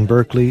Marsh in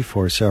Berkeley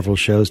for several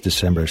shows,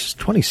 December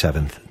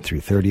 27th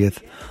through 30th.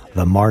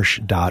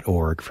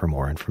 themarsh.org for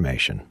more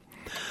information.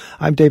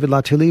 I'm David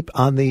Latulippe.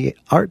 On the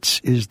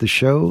Arts is the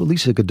show.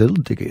 Lisa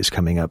Geduldig is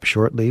coming up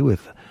shortly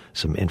with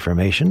some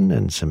information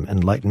and some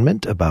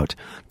enlightenment about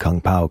Kung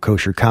Pao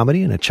Kosher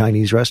Comedy in a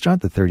Chinese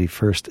restaurant, the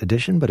 31st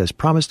edition. But as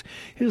promised,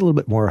 here's a little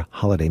bit more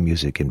holiday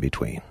music in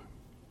between.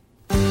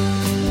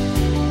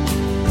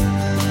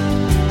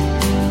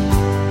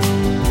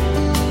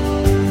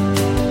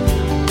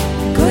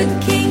 Good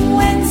King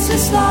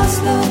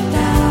Wenceslas looked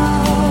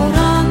out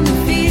on the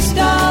feast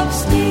of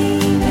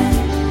Stephen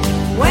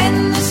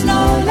when the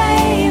snow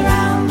lay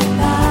round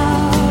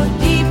about,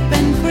 deep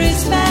and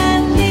crisp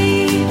and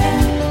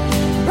even.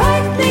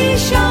 Brightly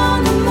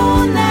shone the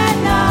moon that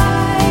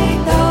night,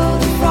 though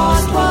the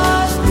frost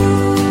was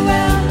cruel,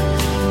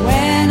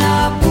 when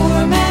a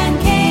poor man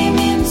came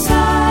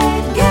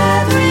inside,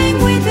 gathering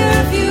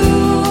winter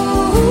fuel.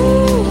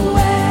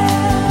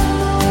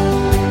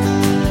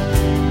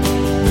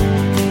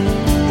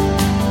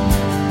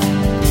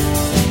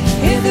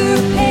 Hither,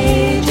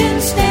 page,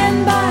 and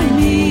stand by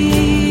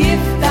me,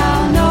 if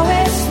thou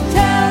knowest,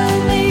 tell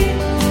me,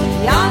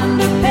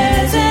 yonder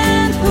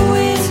peasant, who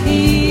is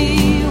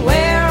he,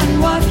 where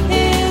and what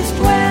his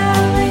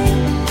dwelling?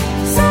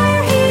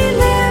 Sire, he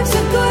lives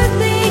a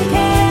goodly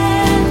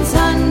Kent,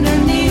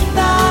 underneath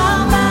the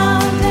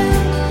mountain,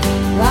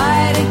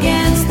 right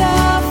against the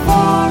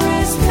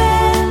forest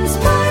fence,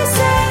 by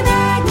St.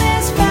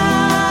 Agnes fountain.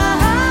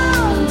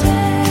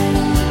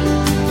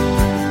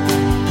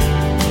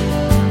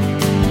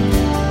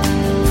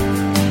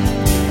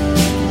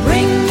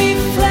 Bring me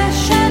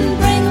flesh and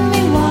bring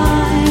me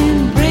wine,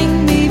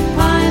 bring me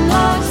pine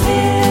logs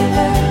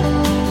hither.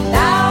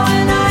 Thou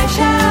and I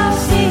shall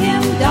see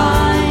him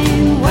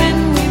dine, when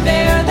we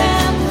bear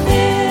them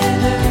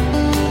thither.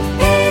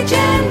 Page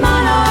and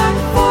monarch,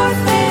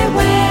 forth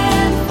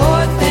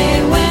they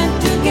went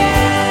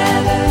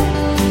together,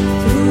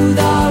 through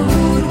the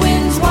rude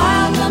wind's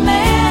wild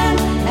lament,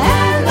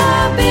 and the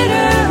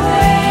bitter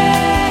weather.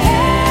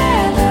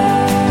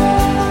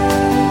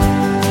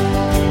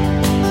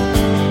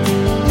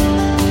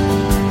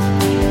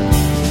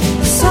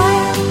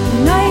 Sire,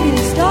 the night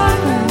is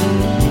darker,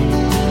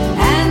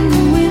 and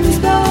the winds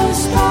blow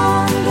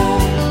stronger.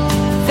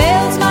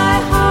 Fails my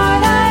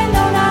heart, I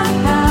know not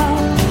how,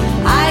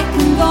 I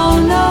can go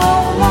no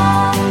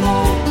longer.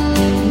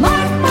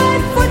 Mark my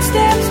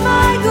footsteps,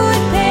 my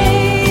good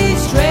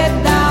page, tread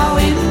thou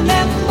in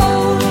them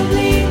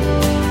boldly.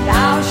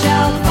 Thou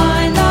shalt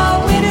find the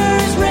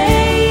winter's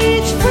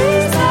rage,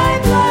 freeze thy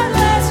blood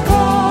less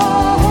coldly.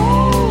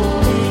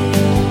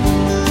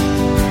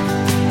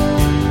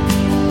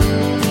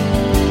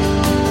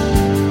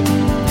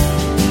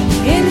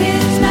 In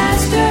his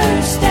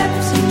master's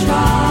steps he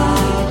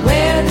trod,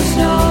 where the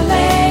snow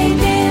lay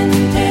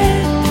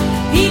dinted.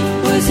 Heat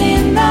was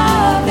in the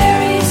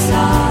very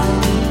sod,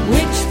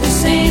 which the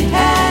saint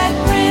had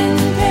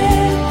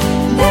printed.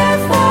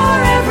 Therefore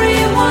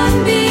everyone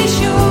be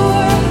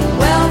sure,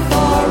 wealth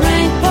or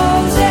rank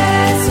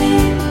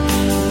possessing,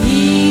 he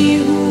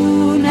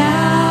who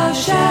now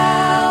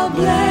shall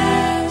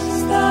bless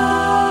the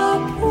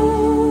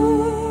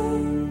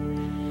poor,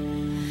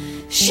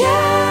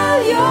 shall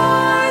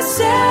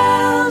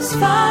yourselves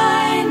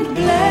find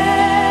blessing.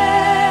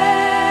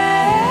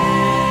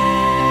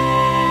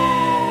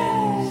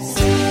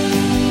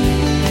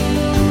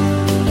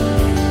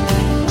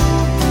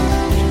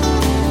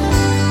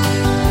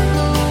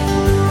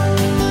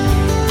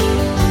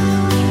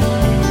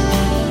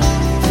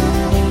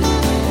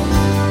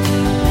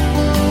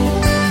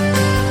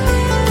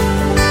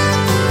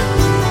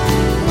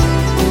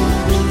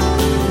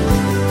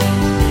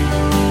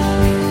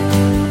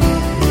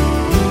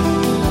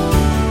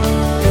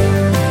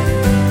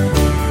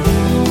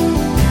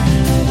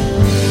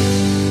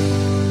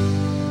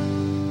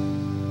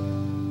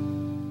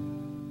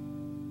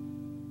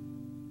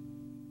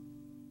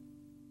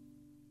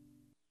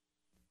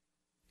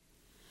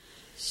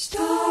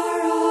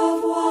 Star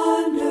of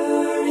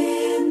wonder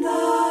in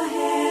the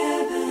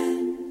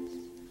heavens,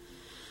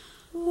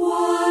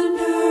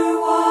 wonder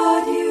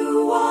what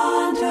you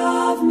want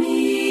of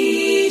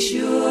me.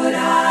 Should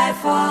I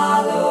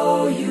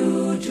follow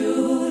you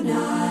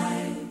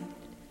tonight?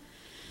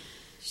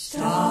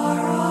 Star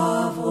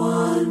of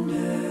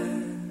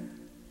wonder,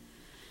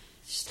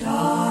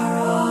 star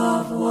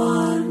of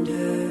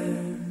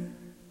wonder.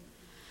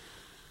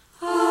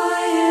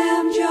 I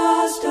am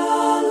just a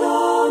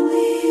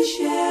lonely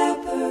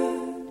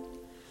shepherd,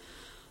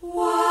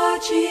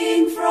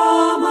 watching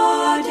from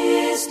a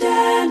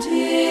distant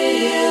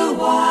hill.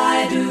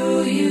 Why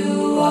do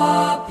you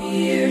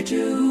appear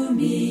to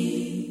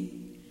me?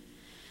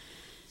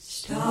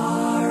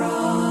 Star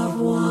of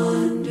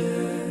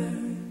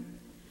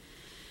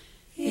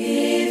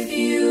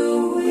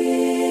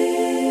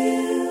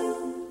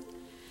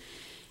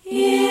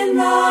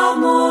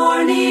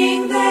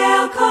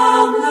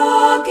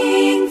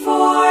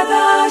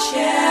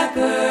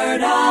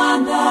shepherd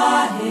on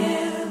the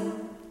hill.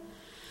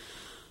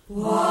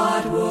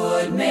 What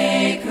would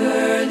make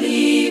her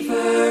leave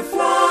her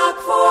flock?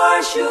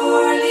 For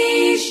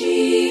surely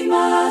she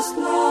must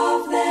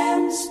love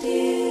them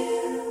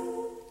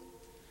still.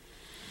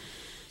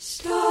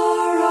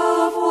 Star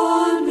of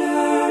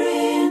wonder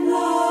in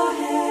the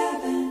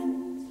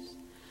heavens,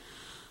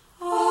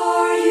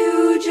 are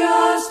you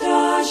just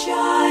a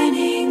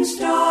shining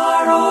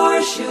star,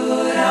 or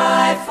should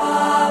I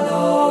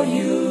follow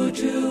you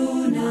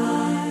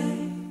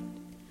tonight?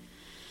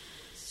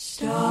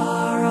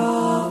 Star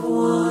of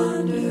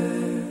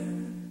wonder,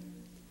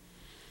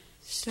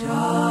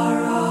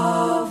 star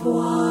of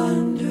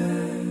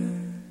wonder,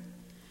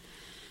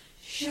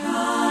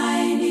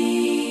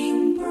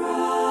 shining bright.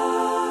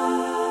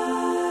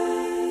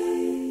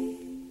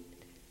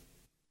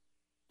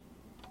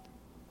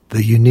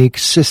 The unique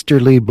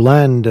sisterly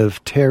blend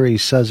of Terry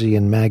Suzzy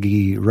and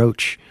Maggie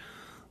Roach,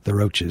 the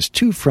Roaches,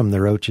 two from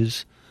the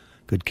Roaches,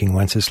 Good King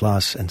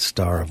Wenceslas and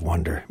Star of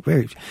Wonder.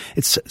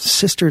 It's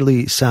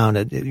sisterly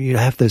sound. You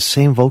have the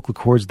same vocal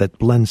cords that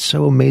blend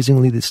so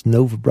amazingly, this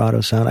no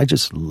vibrato sound. I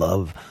just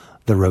love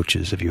the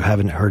Roaches, if you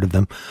haven't heard of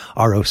them.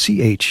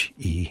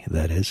 R-O-C-H-E,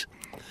 that is.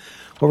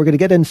 Well, we're going to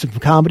get into some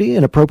comedy,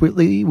 and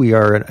appropriately, we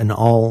are an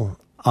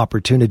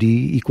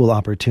equal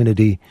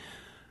opportunity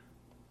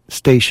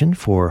station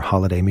for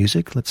holiday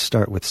music. Let's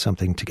start with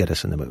something to get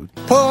us in the mood.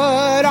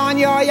 Put on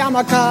your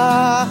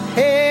yarmulke,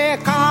 here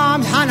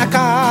comes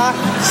Hanukkah.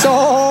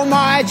 So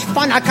much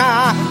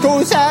funaka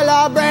to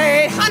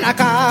celebrate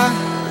Hanukkah.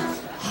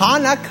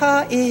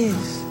 Hanukkah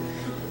is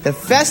the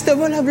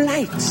festival of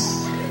lights.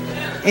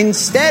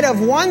 Instead of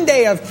one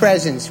day of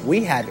presents,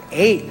 we have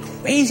 8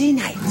 crazy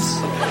nights.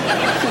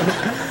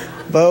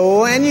 But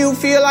when you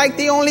feel like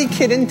the only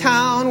kid in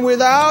town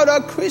without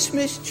a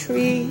Christmas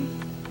tree,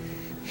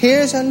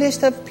 here's a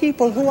list of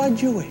people who are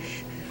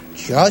Jewish,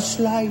 just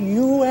like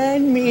you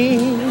and me.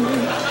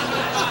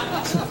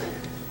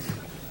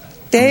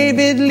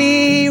 David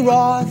Lee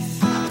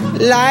Roth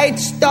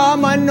lights the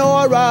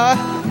menorah.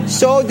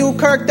 So do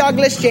Kirk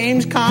Douglas,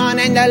 James Caan,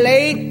 and the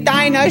late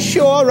Dinah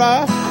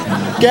Shore.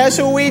 Guess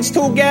who eats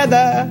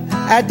together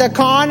at the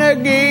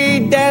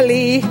Carnegie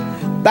Deli?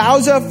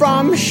 Bowser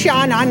from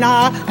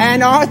Shanana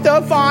and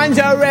Arthur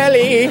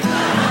Fonzarelli.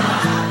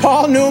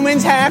 Paul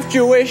Newman's half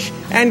Jewish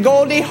and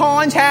Goldie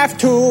Hawn's half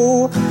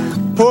too.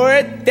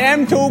 Put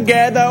them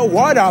together,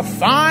 what a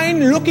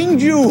fine-looking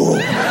Jew.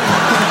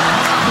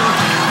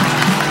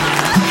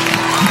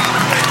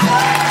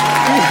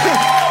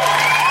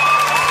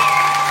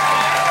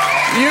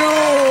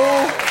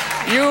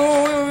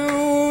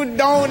 You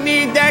don't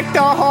need Dector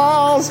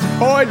Halls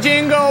or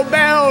Jingle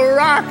Bell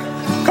Rock,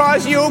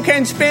 'cause you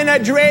can spin a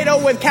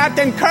dreidel with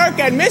Captain Kirk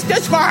and Mr.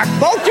 Spock,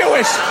 both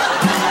Jewish.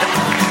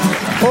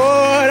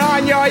 Put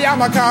on your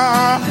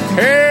yarmulke,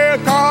 here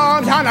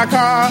comes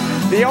Hanukkah.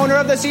 The owner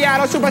of the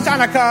Seattle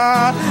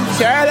Supersonica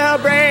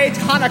celebrates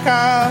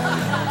Hanukkah.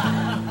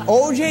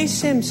 O.J.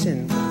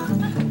 Simpson,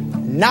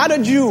 not a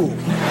Jew.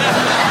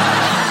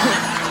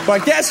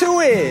 But guess who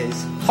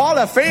is? Hall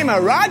of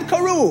Famer Rod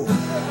Carew.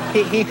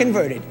 He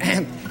converted.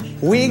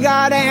 We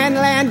got Ann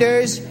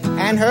Landers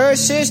and her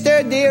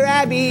sister, dear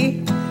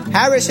Abby.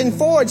 Harrison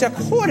Ford's a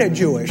quarter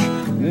Jewish,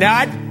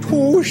 not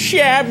too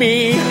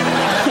shabby.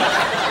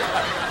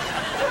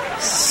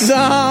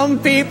 Some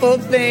people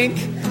think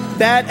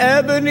that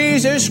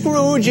Ebenezer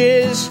Scrooge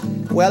is,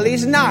 well,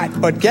 he's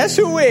not, but guess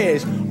who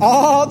is?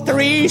 All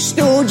 3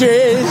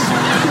 Stooges.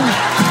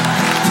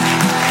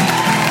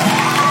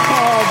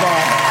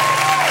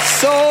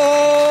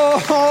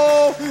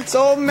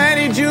 So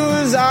many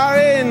Jews are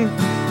in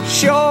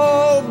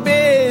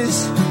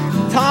showbiz.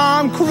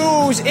 Tom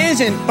Cruise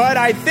isn't, but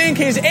I think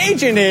his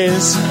agent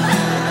is.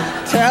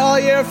 Tell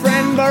your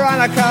friend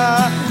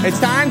Veronica, it's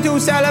time to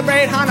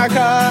celebrate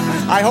Hanukkah.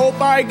 I hope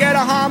I get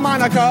a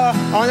harmonica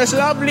on this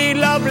lovely,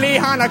 lovely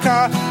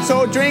Hanukkah.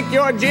 So drink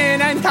your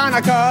gin and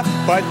tonica,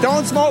 but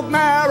don't smoke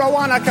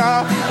marijuana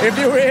if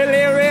you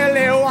really,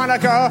 really wanna.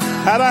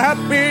 Have a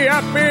happy,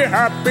 happy,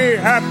 happy,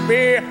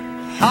 happy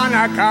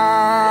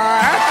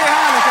Hanukkah. Happy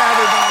Hanukkah,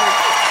 everybody.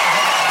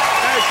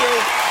 Thank you.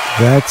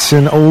 That's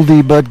an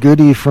oldie but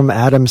goodie from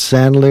Adam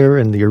Sandler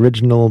and the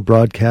original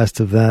broadcast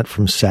of that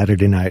from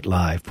Saturday Night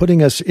Live,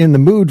 putting us in the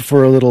mood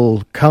for a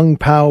little Kung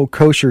Pao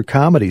Kosher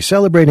comedy,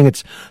 celebrating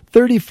its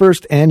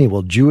 31st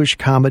annual Jewish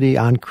comedy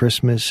on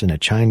Christmas in a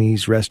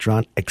Chinese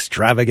restaurant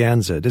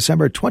extravaganza,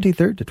 December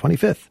 23rd to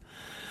 25th.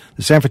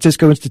 The San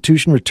Francisco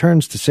institution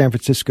returns to San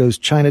Francisco's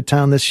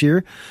Chinatown this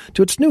year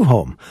to its new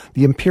home,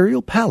 the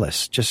Imperial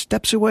Palace, just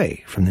steps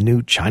away from the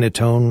new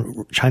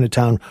Chinatown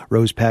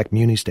Rose Park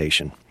Muni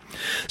Station.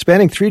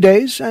 Spanning 3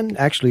 days and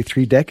actually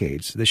 3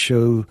 decades, this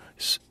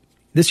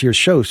year's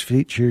show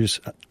features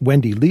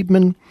Wendy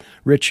Liebman,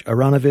 Rich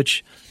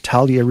Aronovich,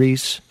 Talia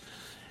Reese,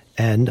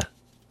 and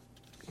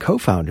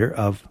founder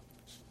of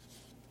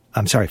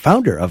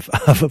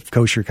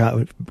Kosher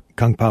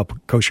Kung Pao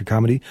Kosher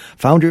Comedy,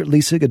 founder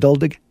Lisa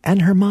Geduldig,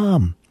 and her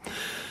mom.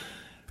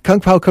 Kung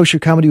Pao Kosher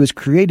Comedy was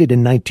created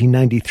in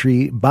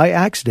 1993 by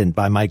accident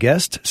by my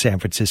guest, San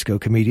Francisco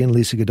comedian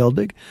Lisa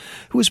Geduldig,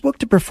 who was booked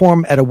to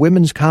perform at a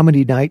women's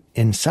comedy night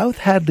in South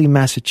Hadley,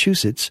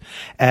 Massachusetts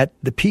at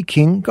the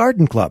Peking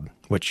Garden Club,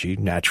 which she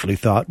naturally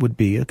thought would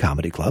be a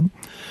comedy club.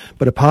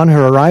 But upon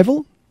her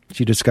arrival,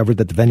 she discovered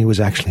that the venue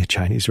was actually a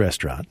Chinese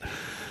restaurant.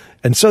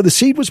 And so the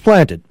seed was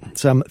planted.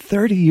 Some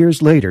 30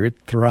 years later, it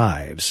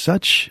thrives.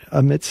 Such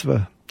a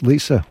mitzvah.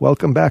 Lisa,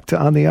 welcome back to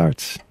On the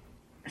Arts.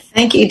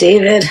 Thank you,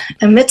 David.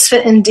 A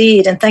mitzvah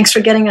indeed. And thanks for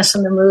getting us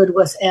in the mood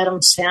with Adam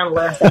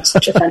Sandler. That's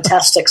such a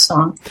fantastic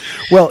song.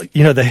 Well,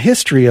 you know, the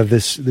history of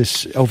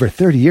this over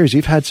 30 years,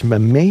 you've had some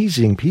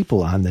amazing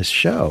people on this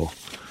show.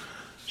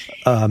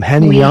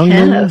 Henny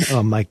Youngman.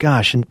 Oh my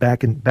gosh! And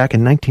back in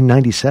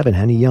 1997,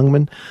 Henny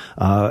Youngman,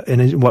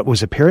 in what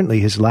was apparently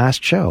his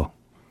last show.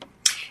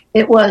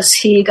 It was.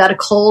 He got a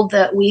cold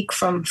that week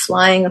from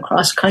flying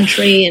across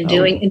country and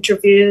doing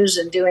interviews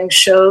and doing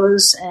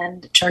shows,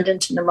 and it turned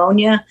into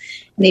pneumonia.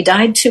 And he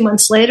died 2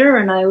 months later,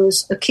 and I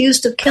was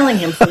accused of killing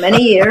him for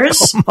many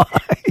years.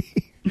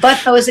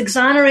 But I was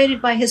exonerated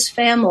by his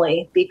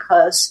family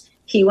because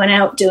he went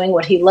out doing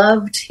what he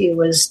loved. He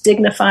was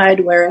dignified,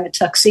 wearing a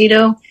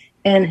tuxedo.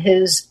 And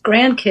his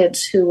grandkids,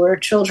 who were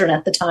children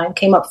at the time,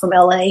 came up from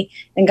L.A.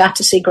 and got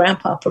to see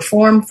Grandpa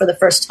perform for the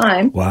first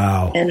time.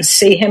 Wow. And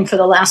see him for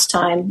the last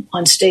time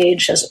on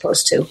stage as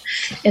opposed to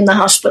in the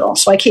hospital.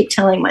 So I keep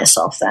telling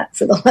myself that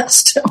for the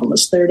last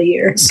almost 30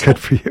 years. Good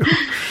for you.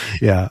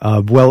 Yeah.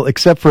 Well,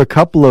 except for a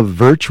couple of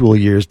virtual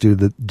years due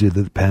to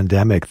the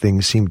pandemic,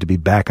 things seem to be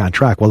back on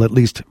track. Well, at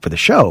least for the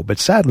show, but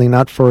sadly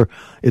not for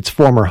its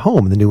former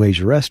home, the New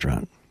Asia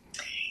restaurant.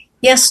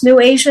 Yes, New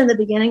Asia in the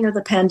beginning of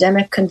the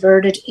pandemic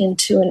converted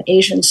into an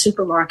Asian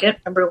supermarket.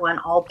 Remember when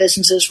all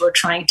businesses were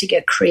trying to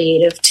get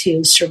creative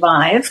to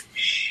survive?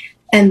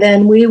 And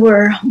then we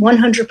were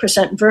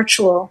 100%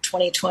 virtual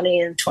 2020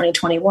 and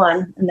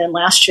 2021. And then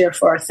last year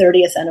for our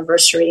 30th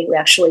anniversary, we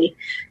actually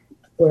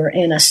were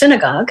in a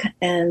synagogue.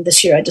 And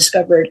this year I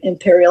discovered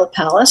Imperial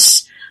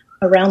Palace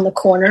around the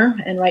corner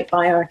and right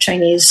by our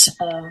Chinese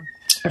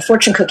our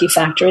fortune cookie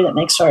factory that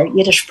makes our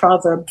Yiddish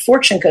proverb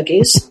fortune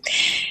cookies.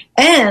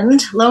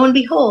 And lo and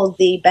behold,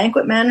 the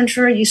banquet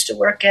manager used to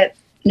work at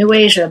New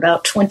Asia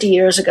about 20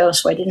 years ago,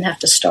 so I didn't have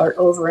to start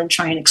over and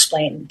try and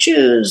explain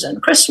Jews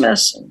and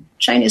Christmas and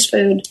Chinese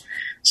food.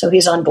 So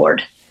he's on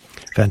board.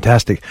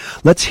 Fantastic.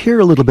 Let's hear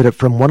a little bit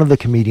from one of the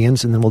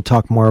comedians, and then we'll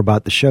talk more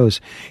about the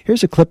shows.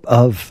 Here's a clip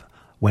of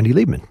Wendy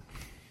Liebman.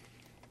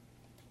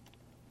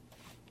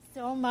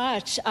 So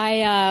much.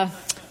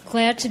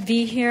 Glad to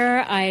be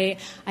here.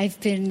 I've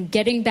been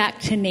getting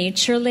back to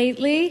nature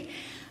lately.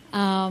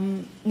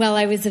 Well,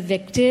 I was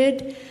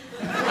evicted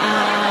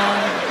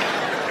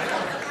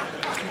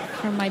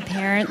from my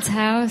parents'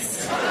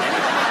 house.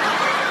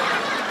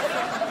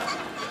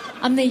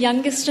 I'm the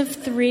youngest of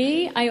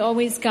three. I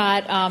always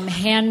got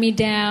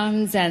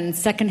hand-me-downs and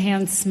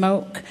secondhand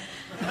smoke.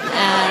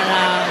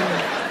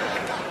 And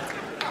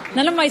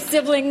none of my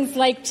siblings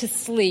like to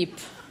sleep.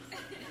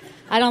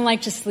 I don't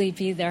like to sleep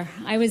either.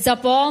 I was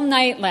up all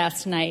night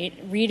last night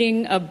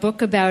reading a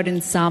book about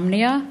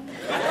insomnia.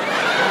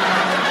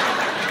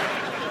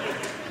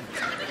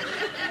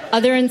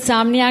 Other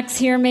insomniacs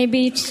here may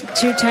be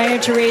too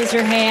tired to raise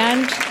your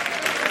hand.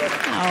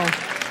 Oh,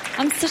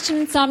 I'm such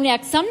an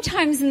insomniac.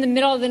 Sometimes in the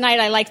middle of the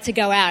night I like to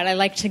go out. I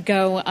like to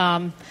go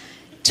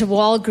to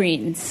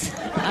Walgreens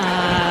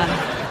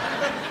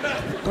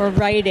or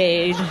Rite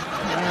Aid or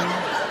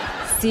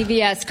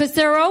CVS because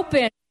they're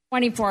open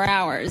 24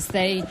 hours.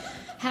 They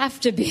have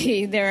to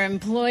be. Their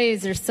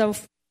employees are so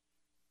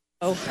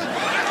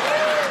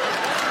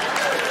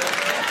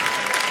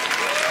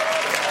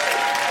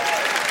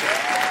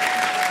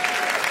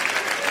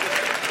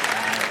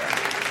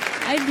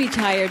I'd be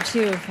tired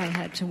too if I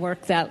had to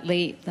work that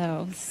late,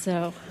 though.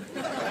 So,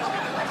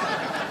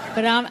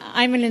 but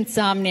I'm an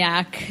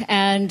insomniac,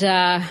 and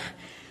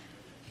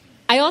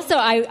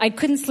I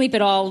couldn't sleep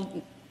at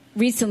all.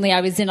 Recently,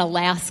 I was in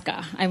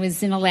Alaska. I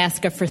was in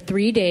Alaska for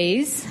 3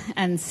 days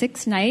and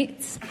 6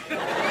 nights.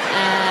 And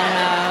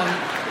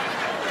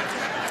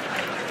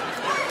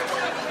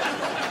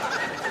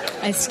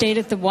I stayed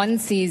at the One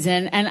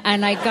Season,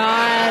 and I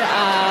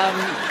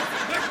got...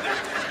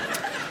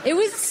 it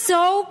was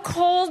so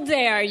cold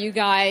there, you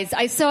guys.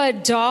 I saw a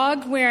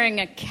dog wearing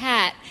a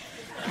cat,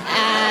 and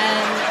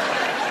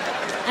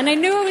I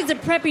knew it was a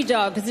preppy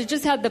dog because it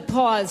just had the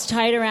paws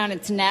tied around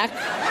its neck.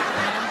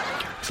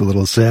 It's a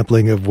little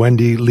sampling of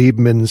Wendy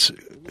Liebman's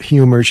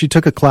humor. She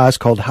took a class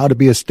called How to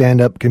Be a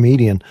Stand-Up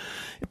Comedian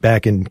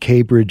back in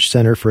Cambridge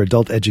Center for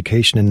Adult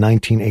Education in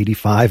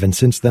 1985, and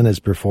since then has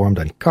performed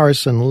on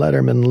Carson,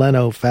 Letterman,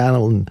 Leno,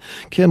 Fallon,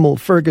 Kimmel,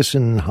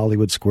 Ferguson,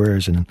 Hollywood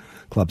Squares, and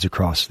clubs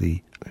across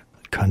the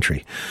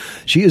country.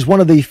 She is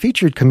one of the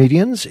featured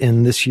comedians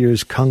in this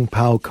year's Kung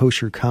Pao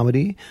Kosher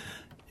Comedy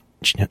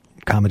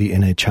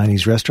in a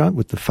Chinese restaurant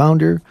with the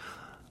founder,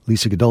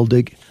 Lisa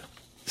Geduldig,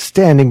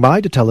 standing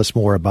by to tell us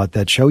more about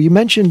that show. You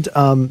mentioned,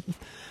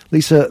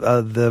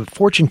 Lisa, the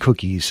fortune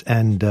cookies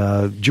and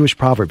Jewish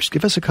proverbs.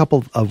 Give us a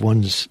couple of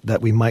ones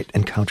that we might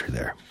encounter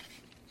there.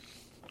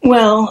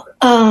 Well,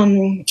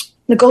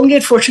 the Golden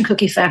Gate Fortune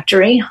Cookie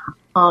Factory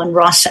on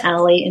Ross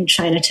Alley in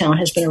Chinatown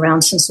has been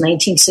around since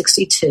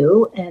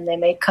 1962, and they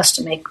make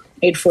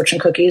custom-made fortune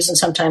cookies and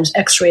sometimes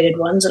X-rated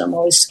ones, and I'm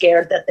always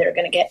scared that they're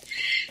going to get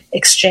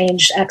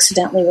exchanged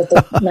accidentally with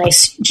the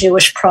nice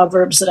Jewish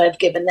proverbs that I've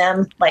given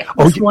them.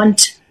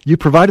 You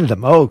provided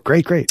them. Oh,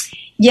 great.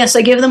 Yes,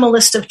 I give them a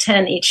list of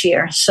 10 each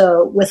year.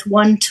 So with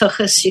one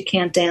tuchus, you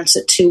can't dance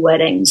at 2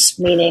 weddings,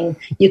 meaning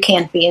you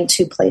can't be in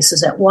 2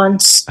 places at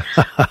once.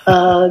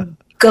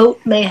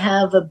 Goat may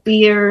have a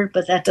beard,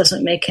 but that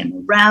doesn't make him a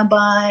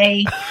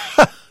rabbi.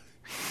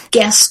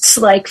 Guests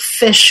like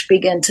fish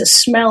begin to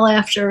smell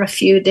after a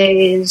few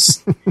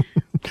days.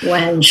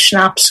 When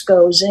schnapps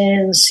goes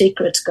in,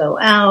 secrets go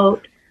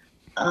out.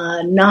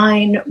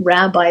 9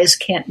 rabbis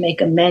can't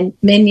make a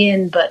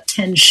minion, but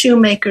 10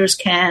 shoemakers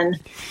can.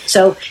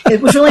 So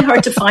it was really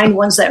hard to find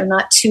ones that are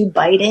not too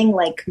biting,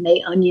 like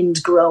may onions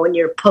grow in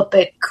your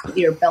pupik,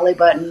 your belly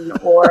button,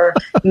 or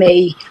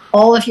may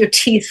all of your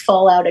teeth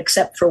fall out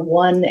except for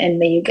one, and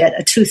may you get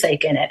a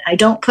toothache in it. I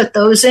don't put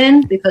those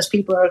in because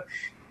people are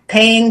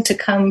paying to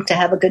come to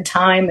have a good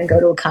time and go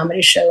to a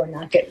comedy show and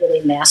not get really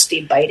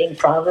nasty biting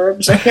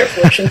proverbs on their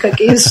fortune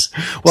cookies.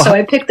 Well, so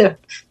I picked the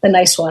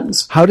nice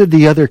ones. How did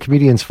the other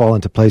comedians fall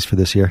into place for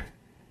this year?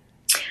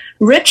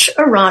 Rich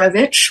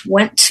Aronovich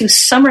went to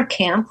summer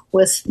camp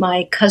with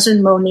my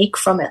cousin Monique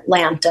from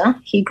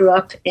Atlanta. He grew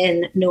up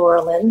in New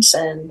Orleans,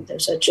 and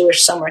there's a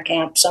Jewish summer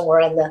camp somewhere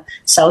in the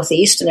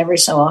southeast, and every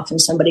so often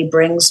somebody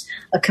brings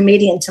a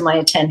comedian to my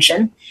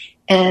attention.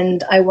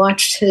 And I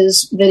watched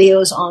his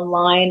videos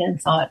online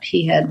and thought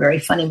he had very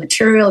funny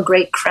material,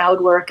 great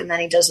crowd work, and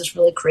then he does this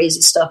really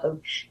crazy stuff of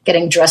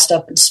getting dressed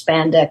up in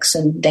spandex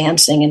and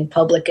dancing in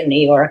public in New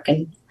York,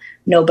 and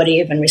nobody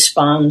even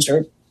responds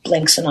or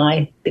blinks an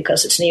eye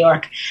because it's New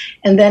York.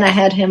 And then I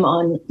had him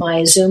on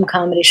my Zoom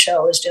comedy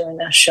show. I was doing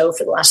a show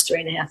for the last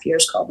 3.5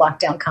 years called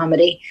Lockdown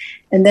Comedy.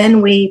 And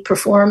then we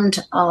performed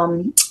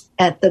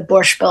at the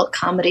Borscht Belt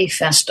Comedy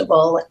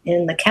Festival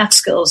in the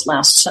Catskills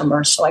last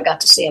summer. So I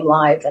got to see him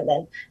live. And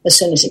then as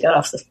soon as he got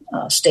off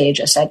the stage,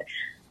 I said,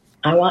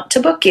 I want to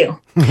book you.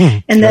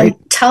 And then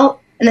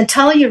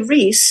Natalia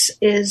Reese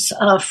is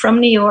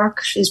from New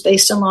York. She's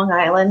based in Long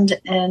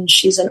Island, and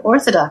she's an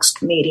Orthodox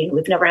comedian.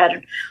 We've never had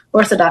an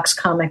Orthodox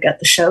comic at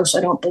the show, so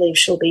I don't believe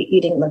she'll be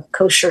eating the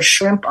kosher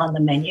shrimp on the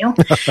menu.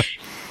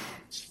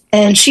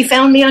 And she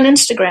found me on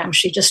Instagram.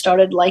 She just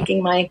started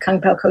liking my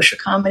Kung Pao Kosher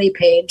comedy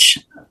page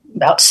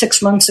about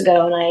 6 months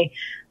ago, and I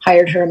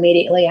hired her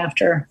immediately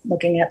after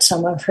looking at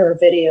some of her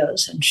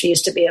videos. And she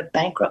used to be a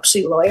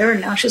bankruptcy lawyer, and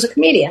now she's a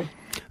comedian.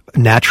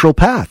 Natural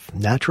path.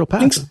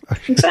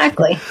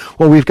 Exactly.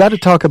 Well, we've got to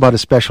talk about a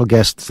special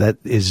guest that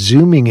is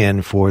zooming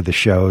in for the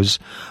shows.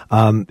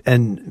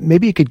 And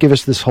maybe you could give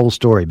us this whole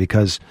story,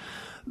 because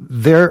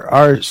there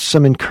are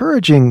some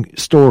encouraging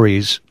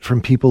stories from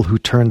people who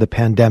turned the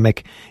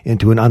pandemic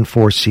into an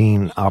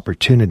unforeseen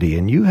opportunity.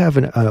 And you have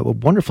a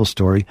wonderful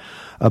story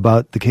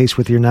about the case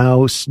with your now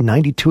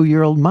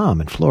 92-year-old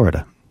mom in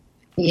Florida.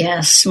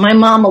 Yes, my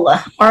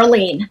mamala,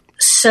 Arlene.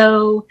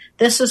 So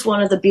this is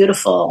one of the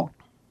beautiful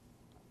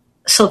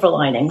silver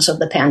linings of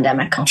the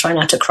pandemic. I'll try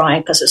not to cry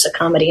because it's a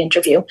comedy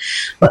interview.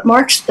 But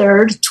March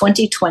 3rd,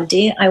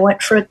 2020, I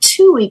went for a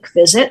 2-week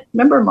visit.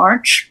 Remember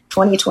March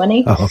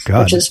 2020? Oh,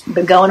 God. Which has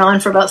been going on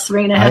for about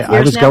 3.5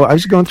 years now. I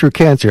was going through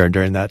cancer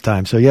during that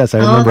time. So, yes, I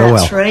remember it well.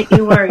 That's right.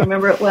 You were. You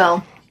remember it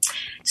well.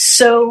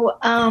 So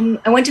I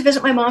went to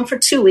visit my mom for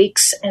 2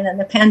 weeks, and then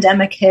the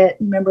pandemic hit.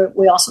 Remember,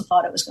 we also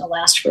thought it was going to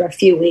last for a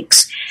few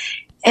weeks.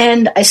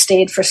 And I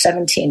stayed for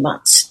 17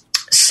 months.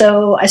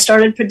 So I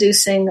started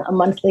producing a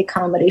monthly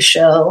comedy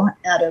show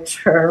out of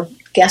her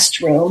guest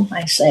room.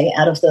 I say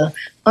out of the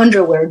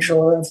underwear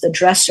drawer of the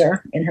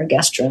dresser in her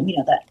guest room,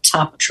 that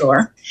top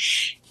drawer.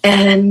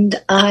 And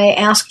I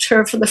asked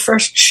her for the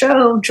first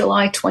show,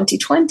 July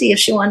 2020, if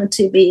she wanted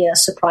to be a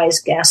surprise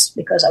guest,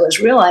 because I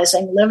was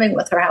realizing, living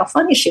with her, how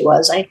funny she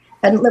was. I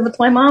hadn't lived with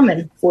my mom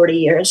in 40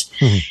 years.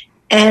 Mm-hmm.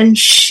 And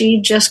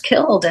she just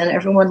killed, and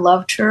everyone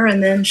loved her.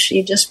 And then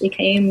she just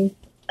became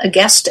a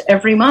guest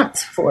every month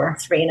for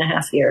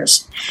 3.5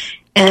 years.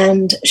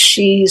 And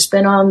she's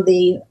been on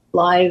the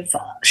live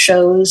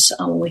shows.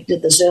 We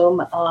did the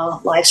Zoom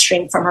live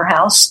stream from her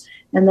house.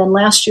 And then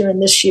last year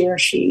and this year,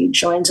 she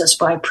joins us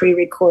by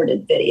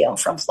pre-recorded video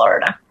from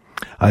Florida.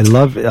 I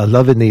love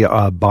in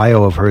the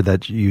bio of her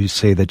that you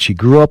say that she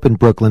grew up in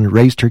Brooklyn,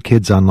 raised her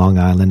kids on Long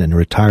Island, and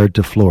retired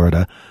to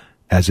Florida,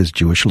 as is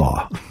Jewish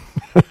law.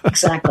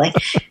 Exactly.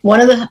 One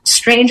of the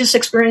strangest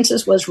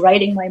experiences was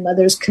writing my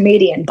mother's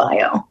comedian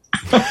bio.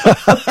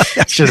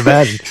 I should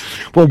imagine.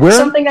 Well,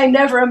 something I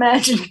never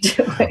imagined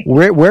doing.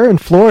 Where in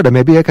Florida?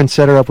 Maybe I can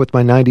set her up with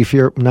my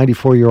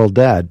 94-year-old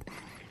dad.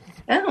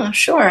 Oh,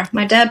 sure.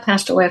 My dad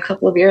passed away a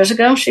couple of years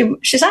ago.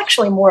 She's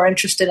actually more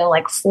interested in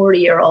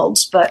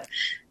 40-year-olds, but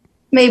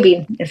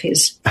maybe if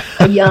he's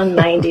a young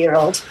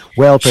 90-year-old.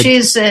 Well,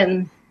 she's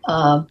in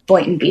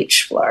Boynton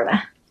Beach,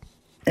 Florida.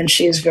 and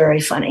she's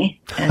very funny,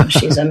 and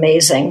she's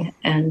amazing.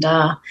 And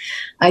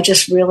I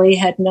just really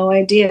had no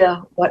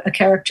idea what a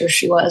character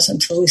she was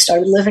until we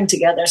started living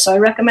together. So I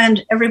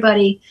recommend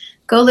everybody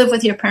go live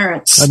with your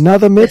parents.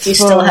 Another mitzvah. If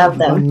you still have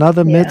them.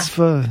 Another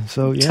mitzvah.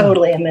 So yeah.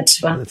 Totally a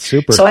mitzvah. That's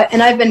super. So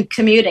I've been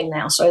commuting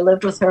now. So I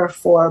lived with her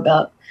for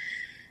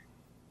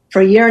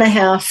a year and a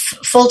half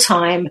full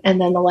time.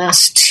 And then the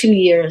last 2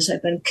 years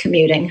I've been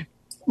commuting,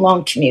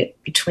 long commute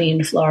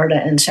between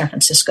Florida and San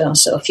Francisco.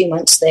 So a few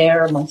months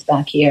there, a month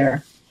back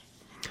here.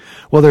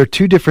 Well, there are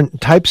two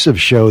different types of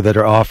show that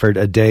are offered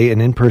a day, an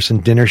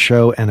in-person dinner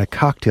show and a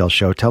cocktail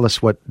show. Tell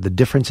us what the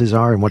differences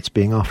are and what's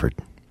being offered.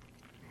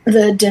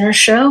 The dinner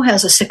show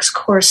has a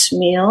 6-course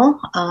meal.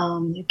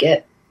 You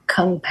get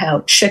Kung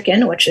Pao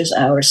chicken, which is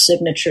our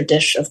signature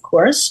dish, of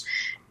course,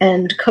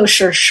 and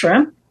kosher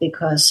shrimp,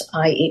 because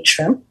I eat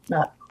shrimp.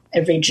 Not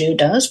every Jew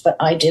does, but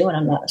I do, and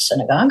I'm not a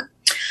synagogue.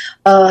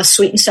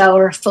 Sweet and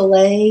sour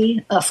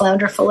fillet,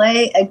 flounder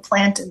fillet,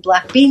 eggplant and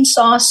black bean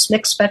sauce,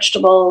 mixed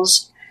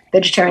vegetables,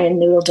 vegetarian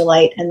noodle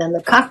delight, and then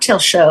the cocktail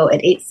show at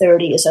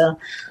 8:30 is a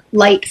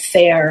light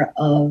fare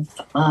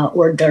of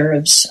hors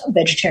d'oeuvres,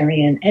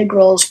 vegetarian egg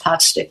rolls,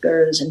 pot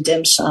stickers, and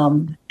dim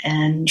sum,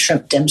 and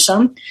shrimp dim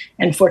sum,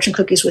 and fortune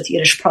cookies with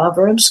Yiddish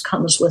proverbs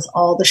comes with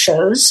all the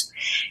shows.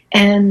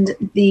 And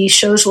the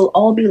shows will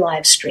all be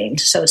live streamed.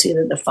 So it's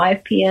either the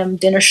 5 p.m.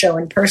 dinner show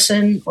in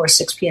person or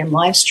 6 p.m.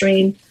 live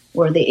stream,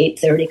 or the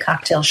 8:30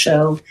 cocktail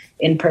show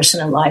in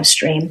person and live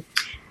stream.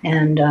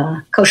 And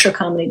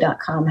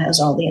koshercomedy.com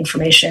has all the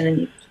information, and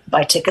you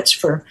buy tickets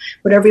for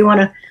whatever you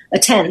want to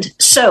attend.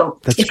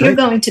 So if you're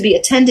going to be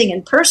attending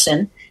in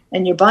person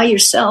and you're by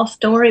yourself,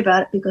 don't worry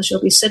about it, because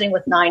you'll be sitting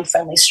with 9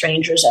 friendly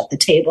strangers at the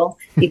table.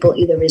 People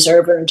either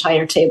reserve an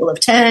entire table of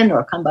 10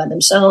 or come by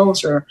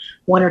themselves, or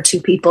 1 or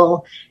 2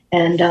 people.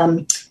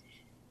 And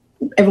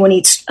everyone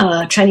eats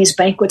Chinese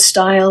banquet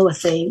style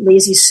with a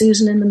lazy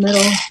Susan in the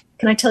middle.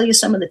 Can I tell you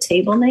some of the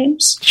table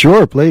names?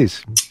 Sure,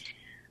 please.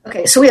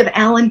 Okay, so we have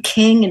Alan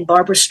King and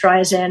Barbara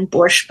Streisand,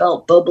 Borscht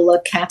Belt,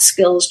 Bobola,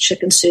 Catskills,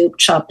 chicken soup,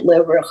 chopped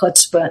liver,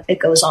 chutzpah. It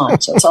goes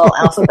on. So it's all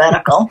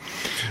alphabetical.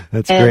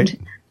 That's and great.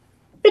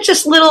 It's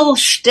just little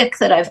shtick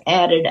that I've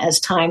added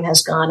as time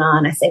has gone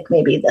on. I think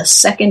maybe the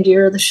second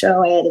year of the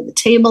show, I added the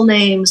table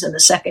names, and the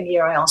second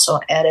year I also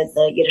added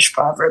the Yiddish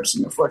proverbs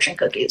and the fortune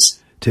cookies.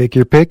 Take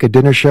your pick, a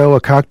dinner show, a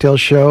cocktail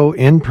show,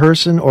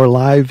 in-person or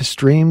live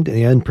streamed.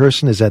 The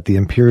in-person is at the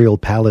Imperial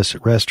Palace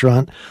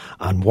Restaurant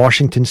on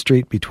Washington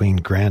Street between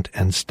Grant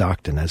and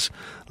Stockton. As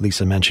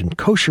Lisa mentioned,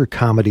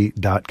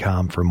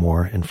 koshercomedy.com for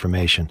more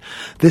information.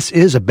 This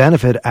is a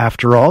benefit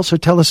after all, so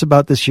tell us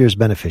about this year's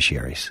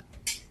beneficiaries.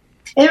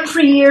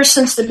 Every year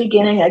since the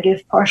beginning, I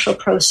give partial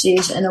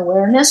proceeds and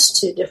awareness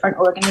to different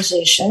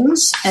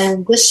organizations.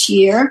 And this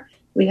year,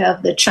 we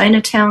have the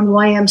Chinatown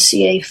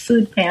YMCA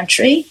Food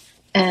Pantry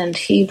and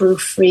Hebrew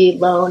Free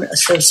Loan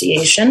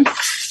Association.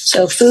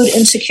 So food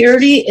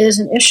insecurity is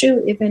an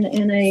issue even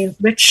in a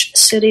rich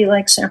city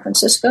like San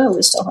Francisco.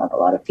 We still have a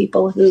lot of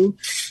people who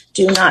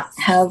do not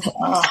have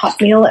a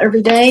hot meal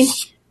every day.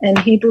 And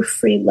Hebrew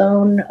Free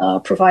Loan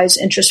provides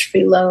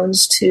interest-free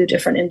loans to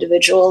different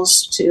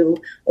individuals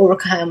to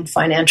overcome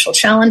financial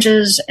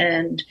challenges,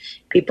 and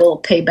people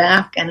pay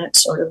back, and it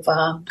sort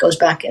of goes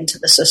back into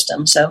the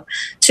system. So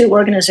 2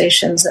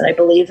 organizations that I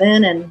believe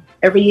in, and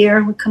every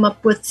year we come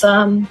up with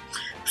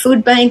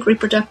food bank,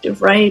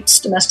 reproductive rights,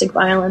 domestic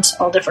violence,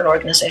 all different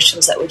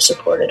organizations that we've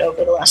supported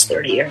over the last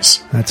 30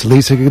 years. That's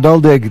Lisa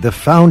Geduldig, the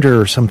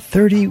founder some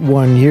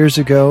 31 years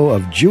ago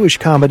of Jewish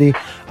comedy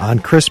on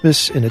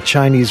Christmas in a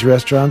Chinese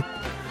restaurant.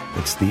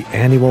 It's the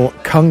annual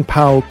Kung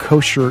Pao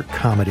Kosher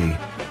Comedy.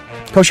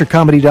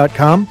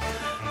 KosherComedy.com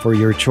for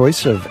your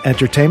choice of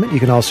entertainment.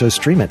 You can also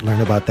stream it. Learn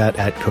about that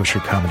at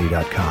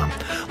koshercomedy.com.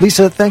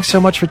 Lisa, thanks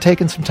so much for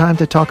taking some time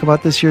to talk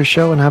about this year's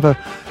show, and have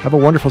a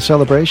wonderful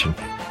celebration.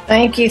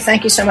 Thank you.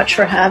 Thank you so much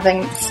for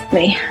having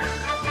me.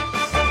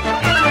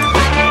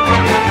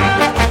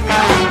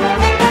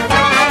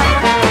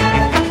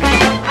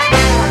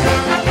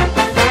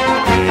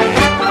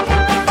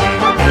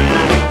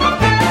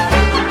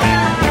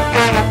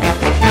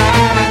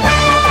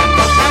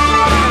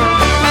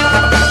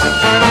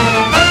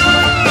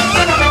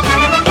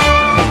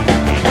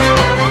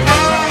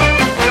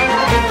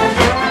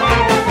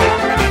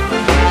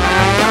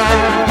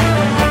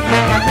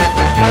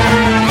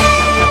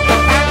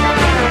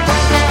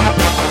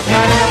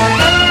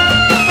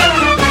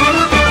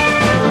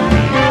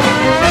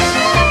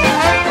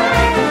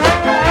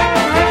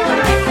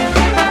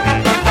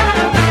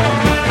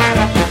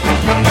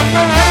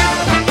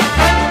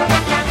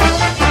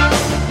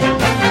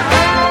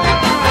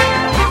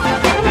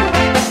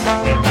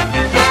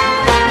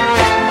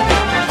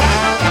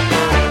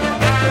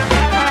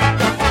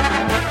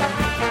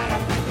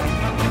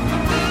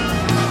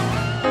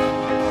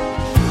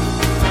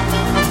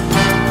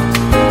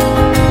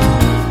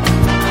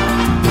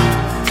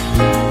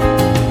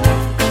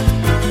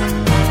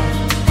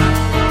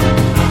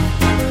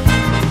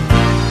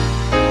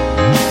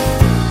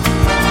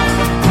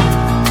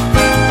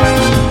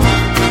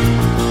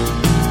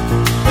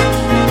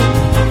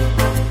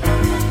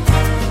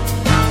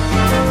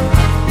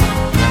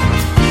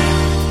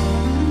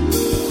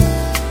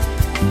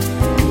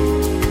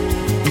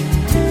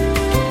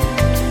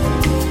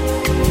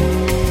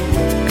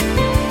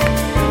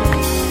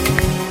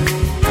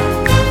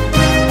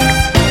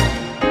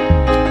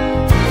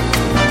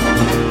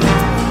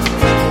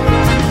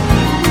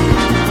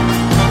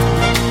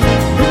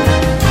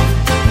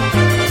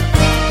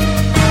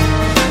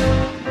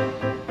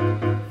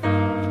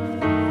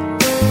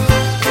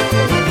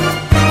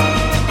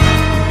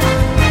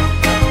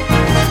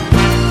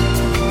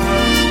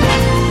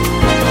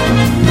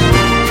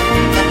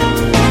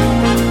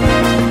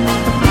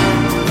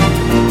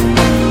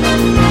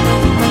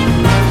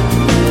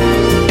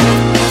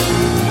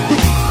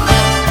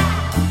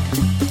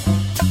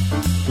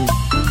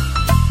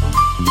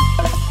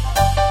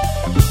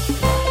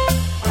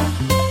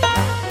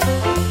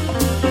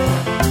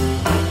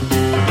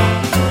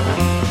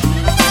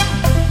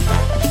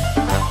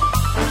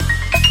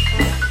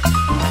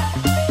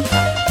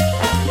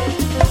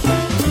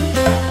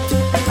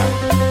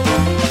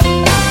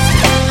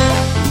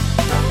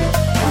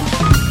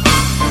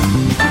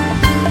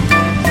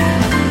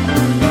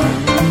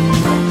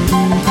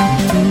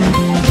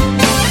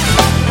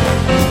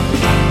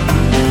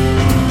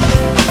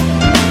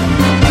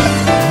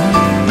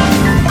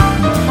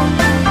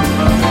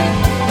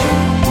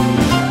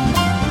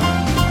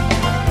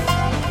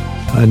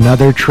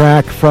 Another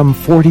track from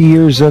 40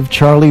 years of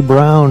Charlie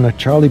Brown, a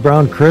Charlie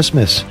Brown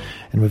Christmas.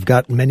 And we've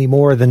got many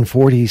more than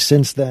 40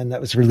 since then. That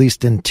was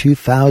released in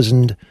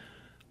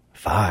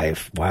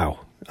 2005. Wow,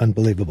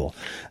 unbelievable.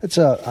 It's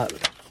a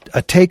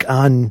take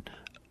on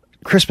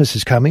Christmas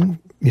is Coming,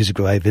 music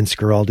by Vince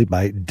Guaraldi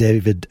by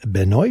David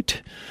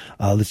Benoit.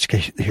 Let's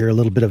hear a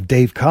little bit of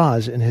Dave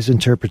Koz and his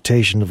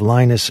interpretation of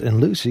Linus and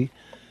Lucy.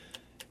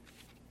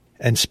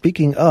 And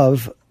speaking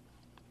of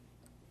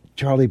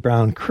Charlie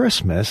Brown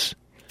Christmas,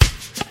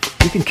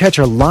 you can catch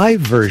a live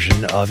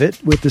version of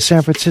it with the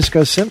San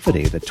Francisco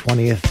Symphony, the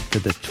 20th to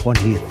the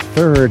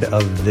 23rd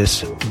of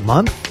this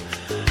month.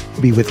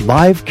 Be with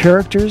live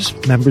characters,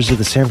 members of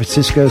the San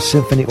Francisco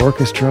Symphony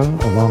Orchestra,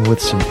 along with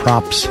some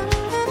props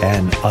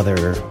and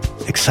other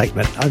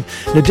excitement.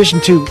 In addition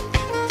to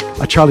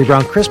a Charlie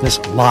Brown Christmas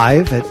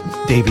live at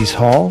Davies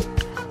Hall,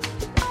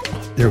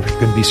 they're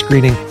going to be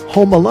screening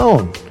Home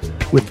Alone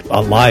with a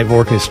live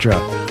orchestra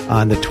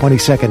on the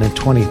 22nd and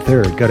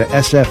 23rd. Go to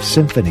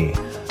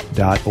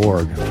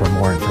sfsymphony.org for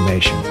more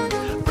information.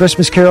 A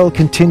Christmas Carol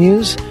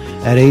continues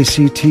at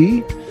ACT,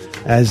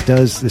 as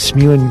does the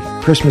Smewin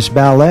Christmas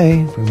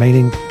Ballet,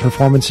 remaining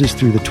performances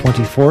through the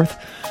 24th.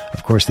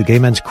 Of course, the Gay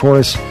Men's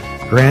Chorus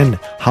Grand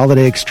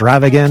Holiday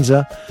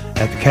Extravaganza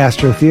at the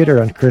Castro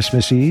Theater on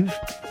Christmas Eve.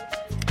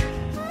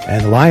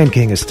 And The Lion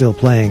King is still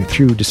playing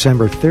through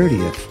December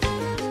 30th.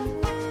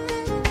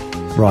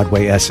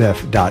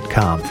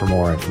 BroadwaySF.com for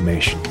more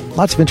information.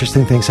 Lots of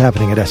interesting things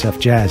happening at SF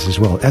Jazz as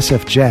well.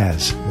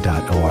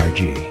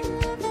 sfjazz.org.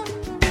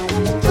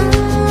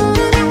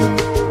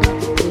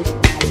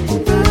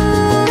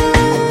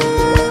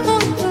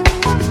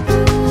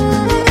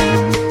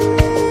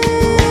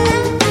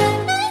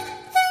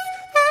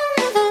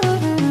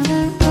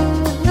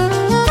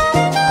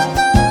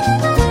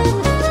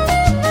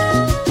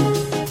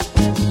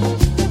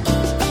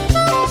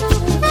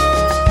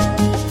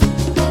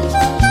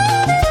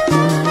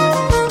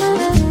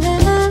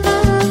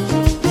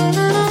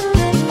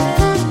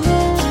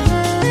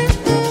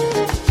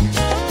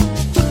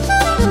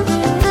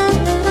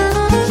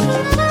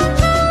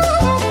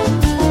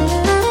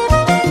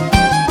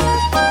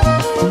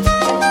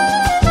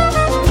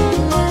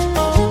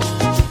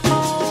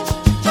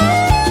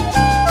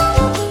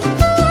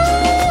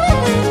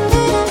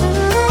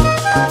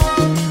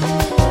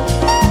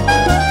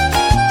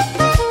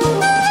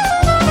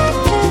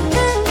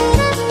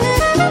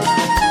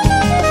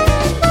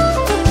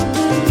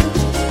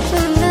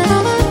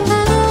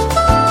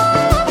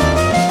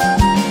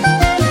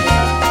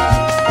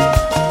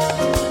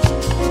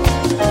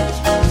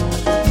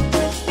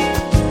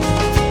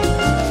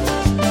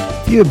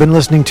 You've been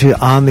listening to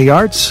On the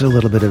Arts, a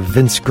little bit of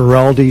Vince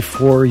Guaraldi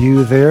for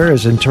you there,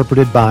 as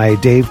interpreted by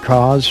Dave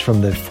Koz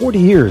from the 40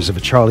 Years of a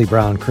Charlie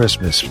Brown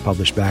Christmas,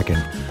 published back in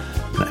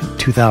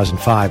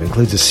 2005. It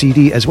includes a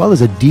CD as well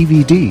as a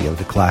DVD of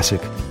the classic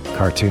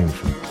cartoon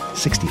from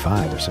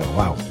 65 or so.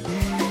 Wow.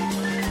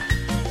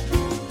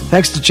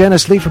 Thanks to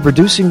Janice Lee for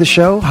producing the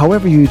show.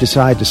 However you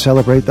decide to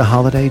celebrate the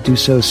holiday, do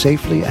so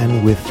safely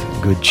and with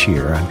good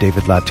cheer. I'm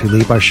David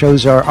Latulippe. Our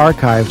shows are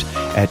archived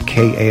at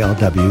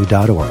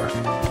kalw.org.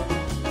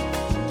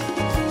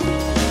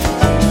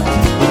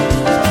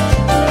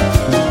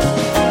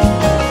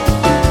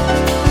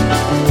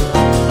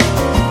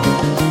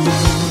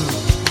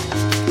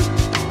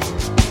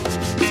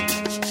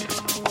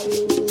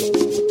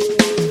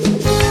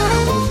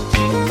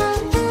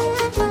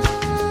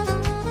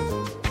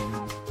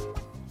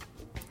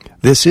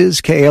 This is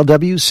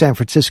KALW, San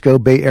Francisco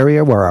Bay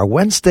Area, where our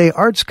Wednesday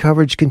arts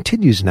coverage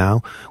continues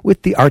now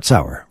with the Arts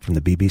Hour from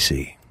the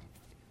BBC.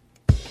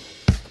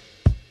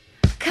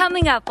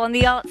 Coming up on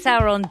the Arts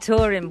Hour on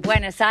tour in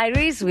Buenos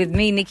Aires with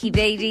me, Nikki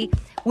Beatty,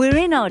 we're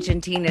in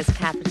Argentina's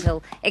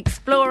capital,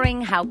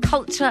 exploring how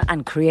culture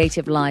and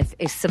creative life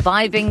is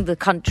surviving the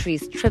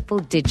country's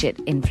triple-digit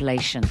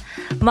inflation.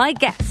 My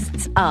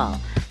guests are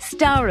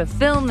star of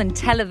film and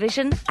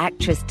television,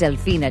 actress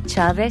Delfina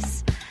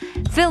Chavez,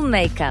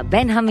 filmmaker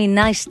Benjamin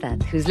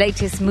Neistat, whose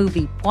latest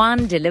movie,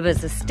 Juan,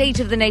 delivers a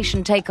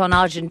state-of-the-nation take on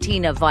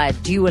Argentina via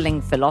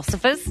dueling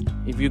philosophers.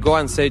 If you go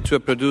and say to a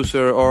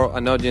producer or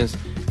an audience,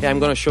 hey, I'm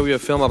going to show you a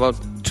film about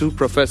two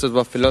professors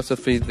of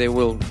philosophy, they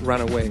will run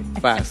away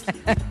fast,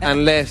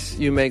 unless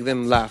you make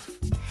them laugh.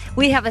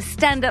 We have a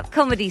stand-up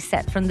comedy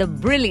set from the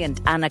brilliant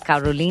Ana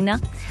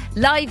Carolina,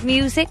 live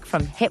music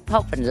from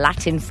hip-hop and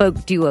Latin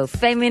folk duo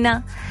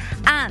Femina,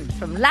 and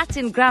from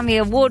Latin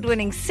Grammy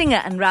award-winning singer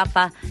and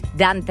rapper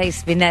Dante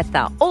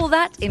Spinetta. All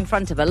that in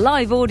front of a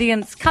live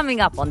audience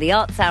coming up on the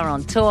Arts Hour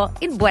on Tour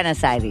in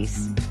Buenos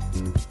Aires.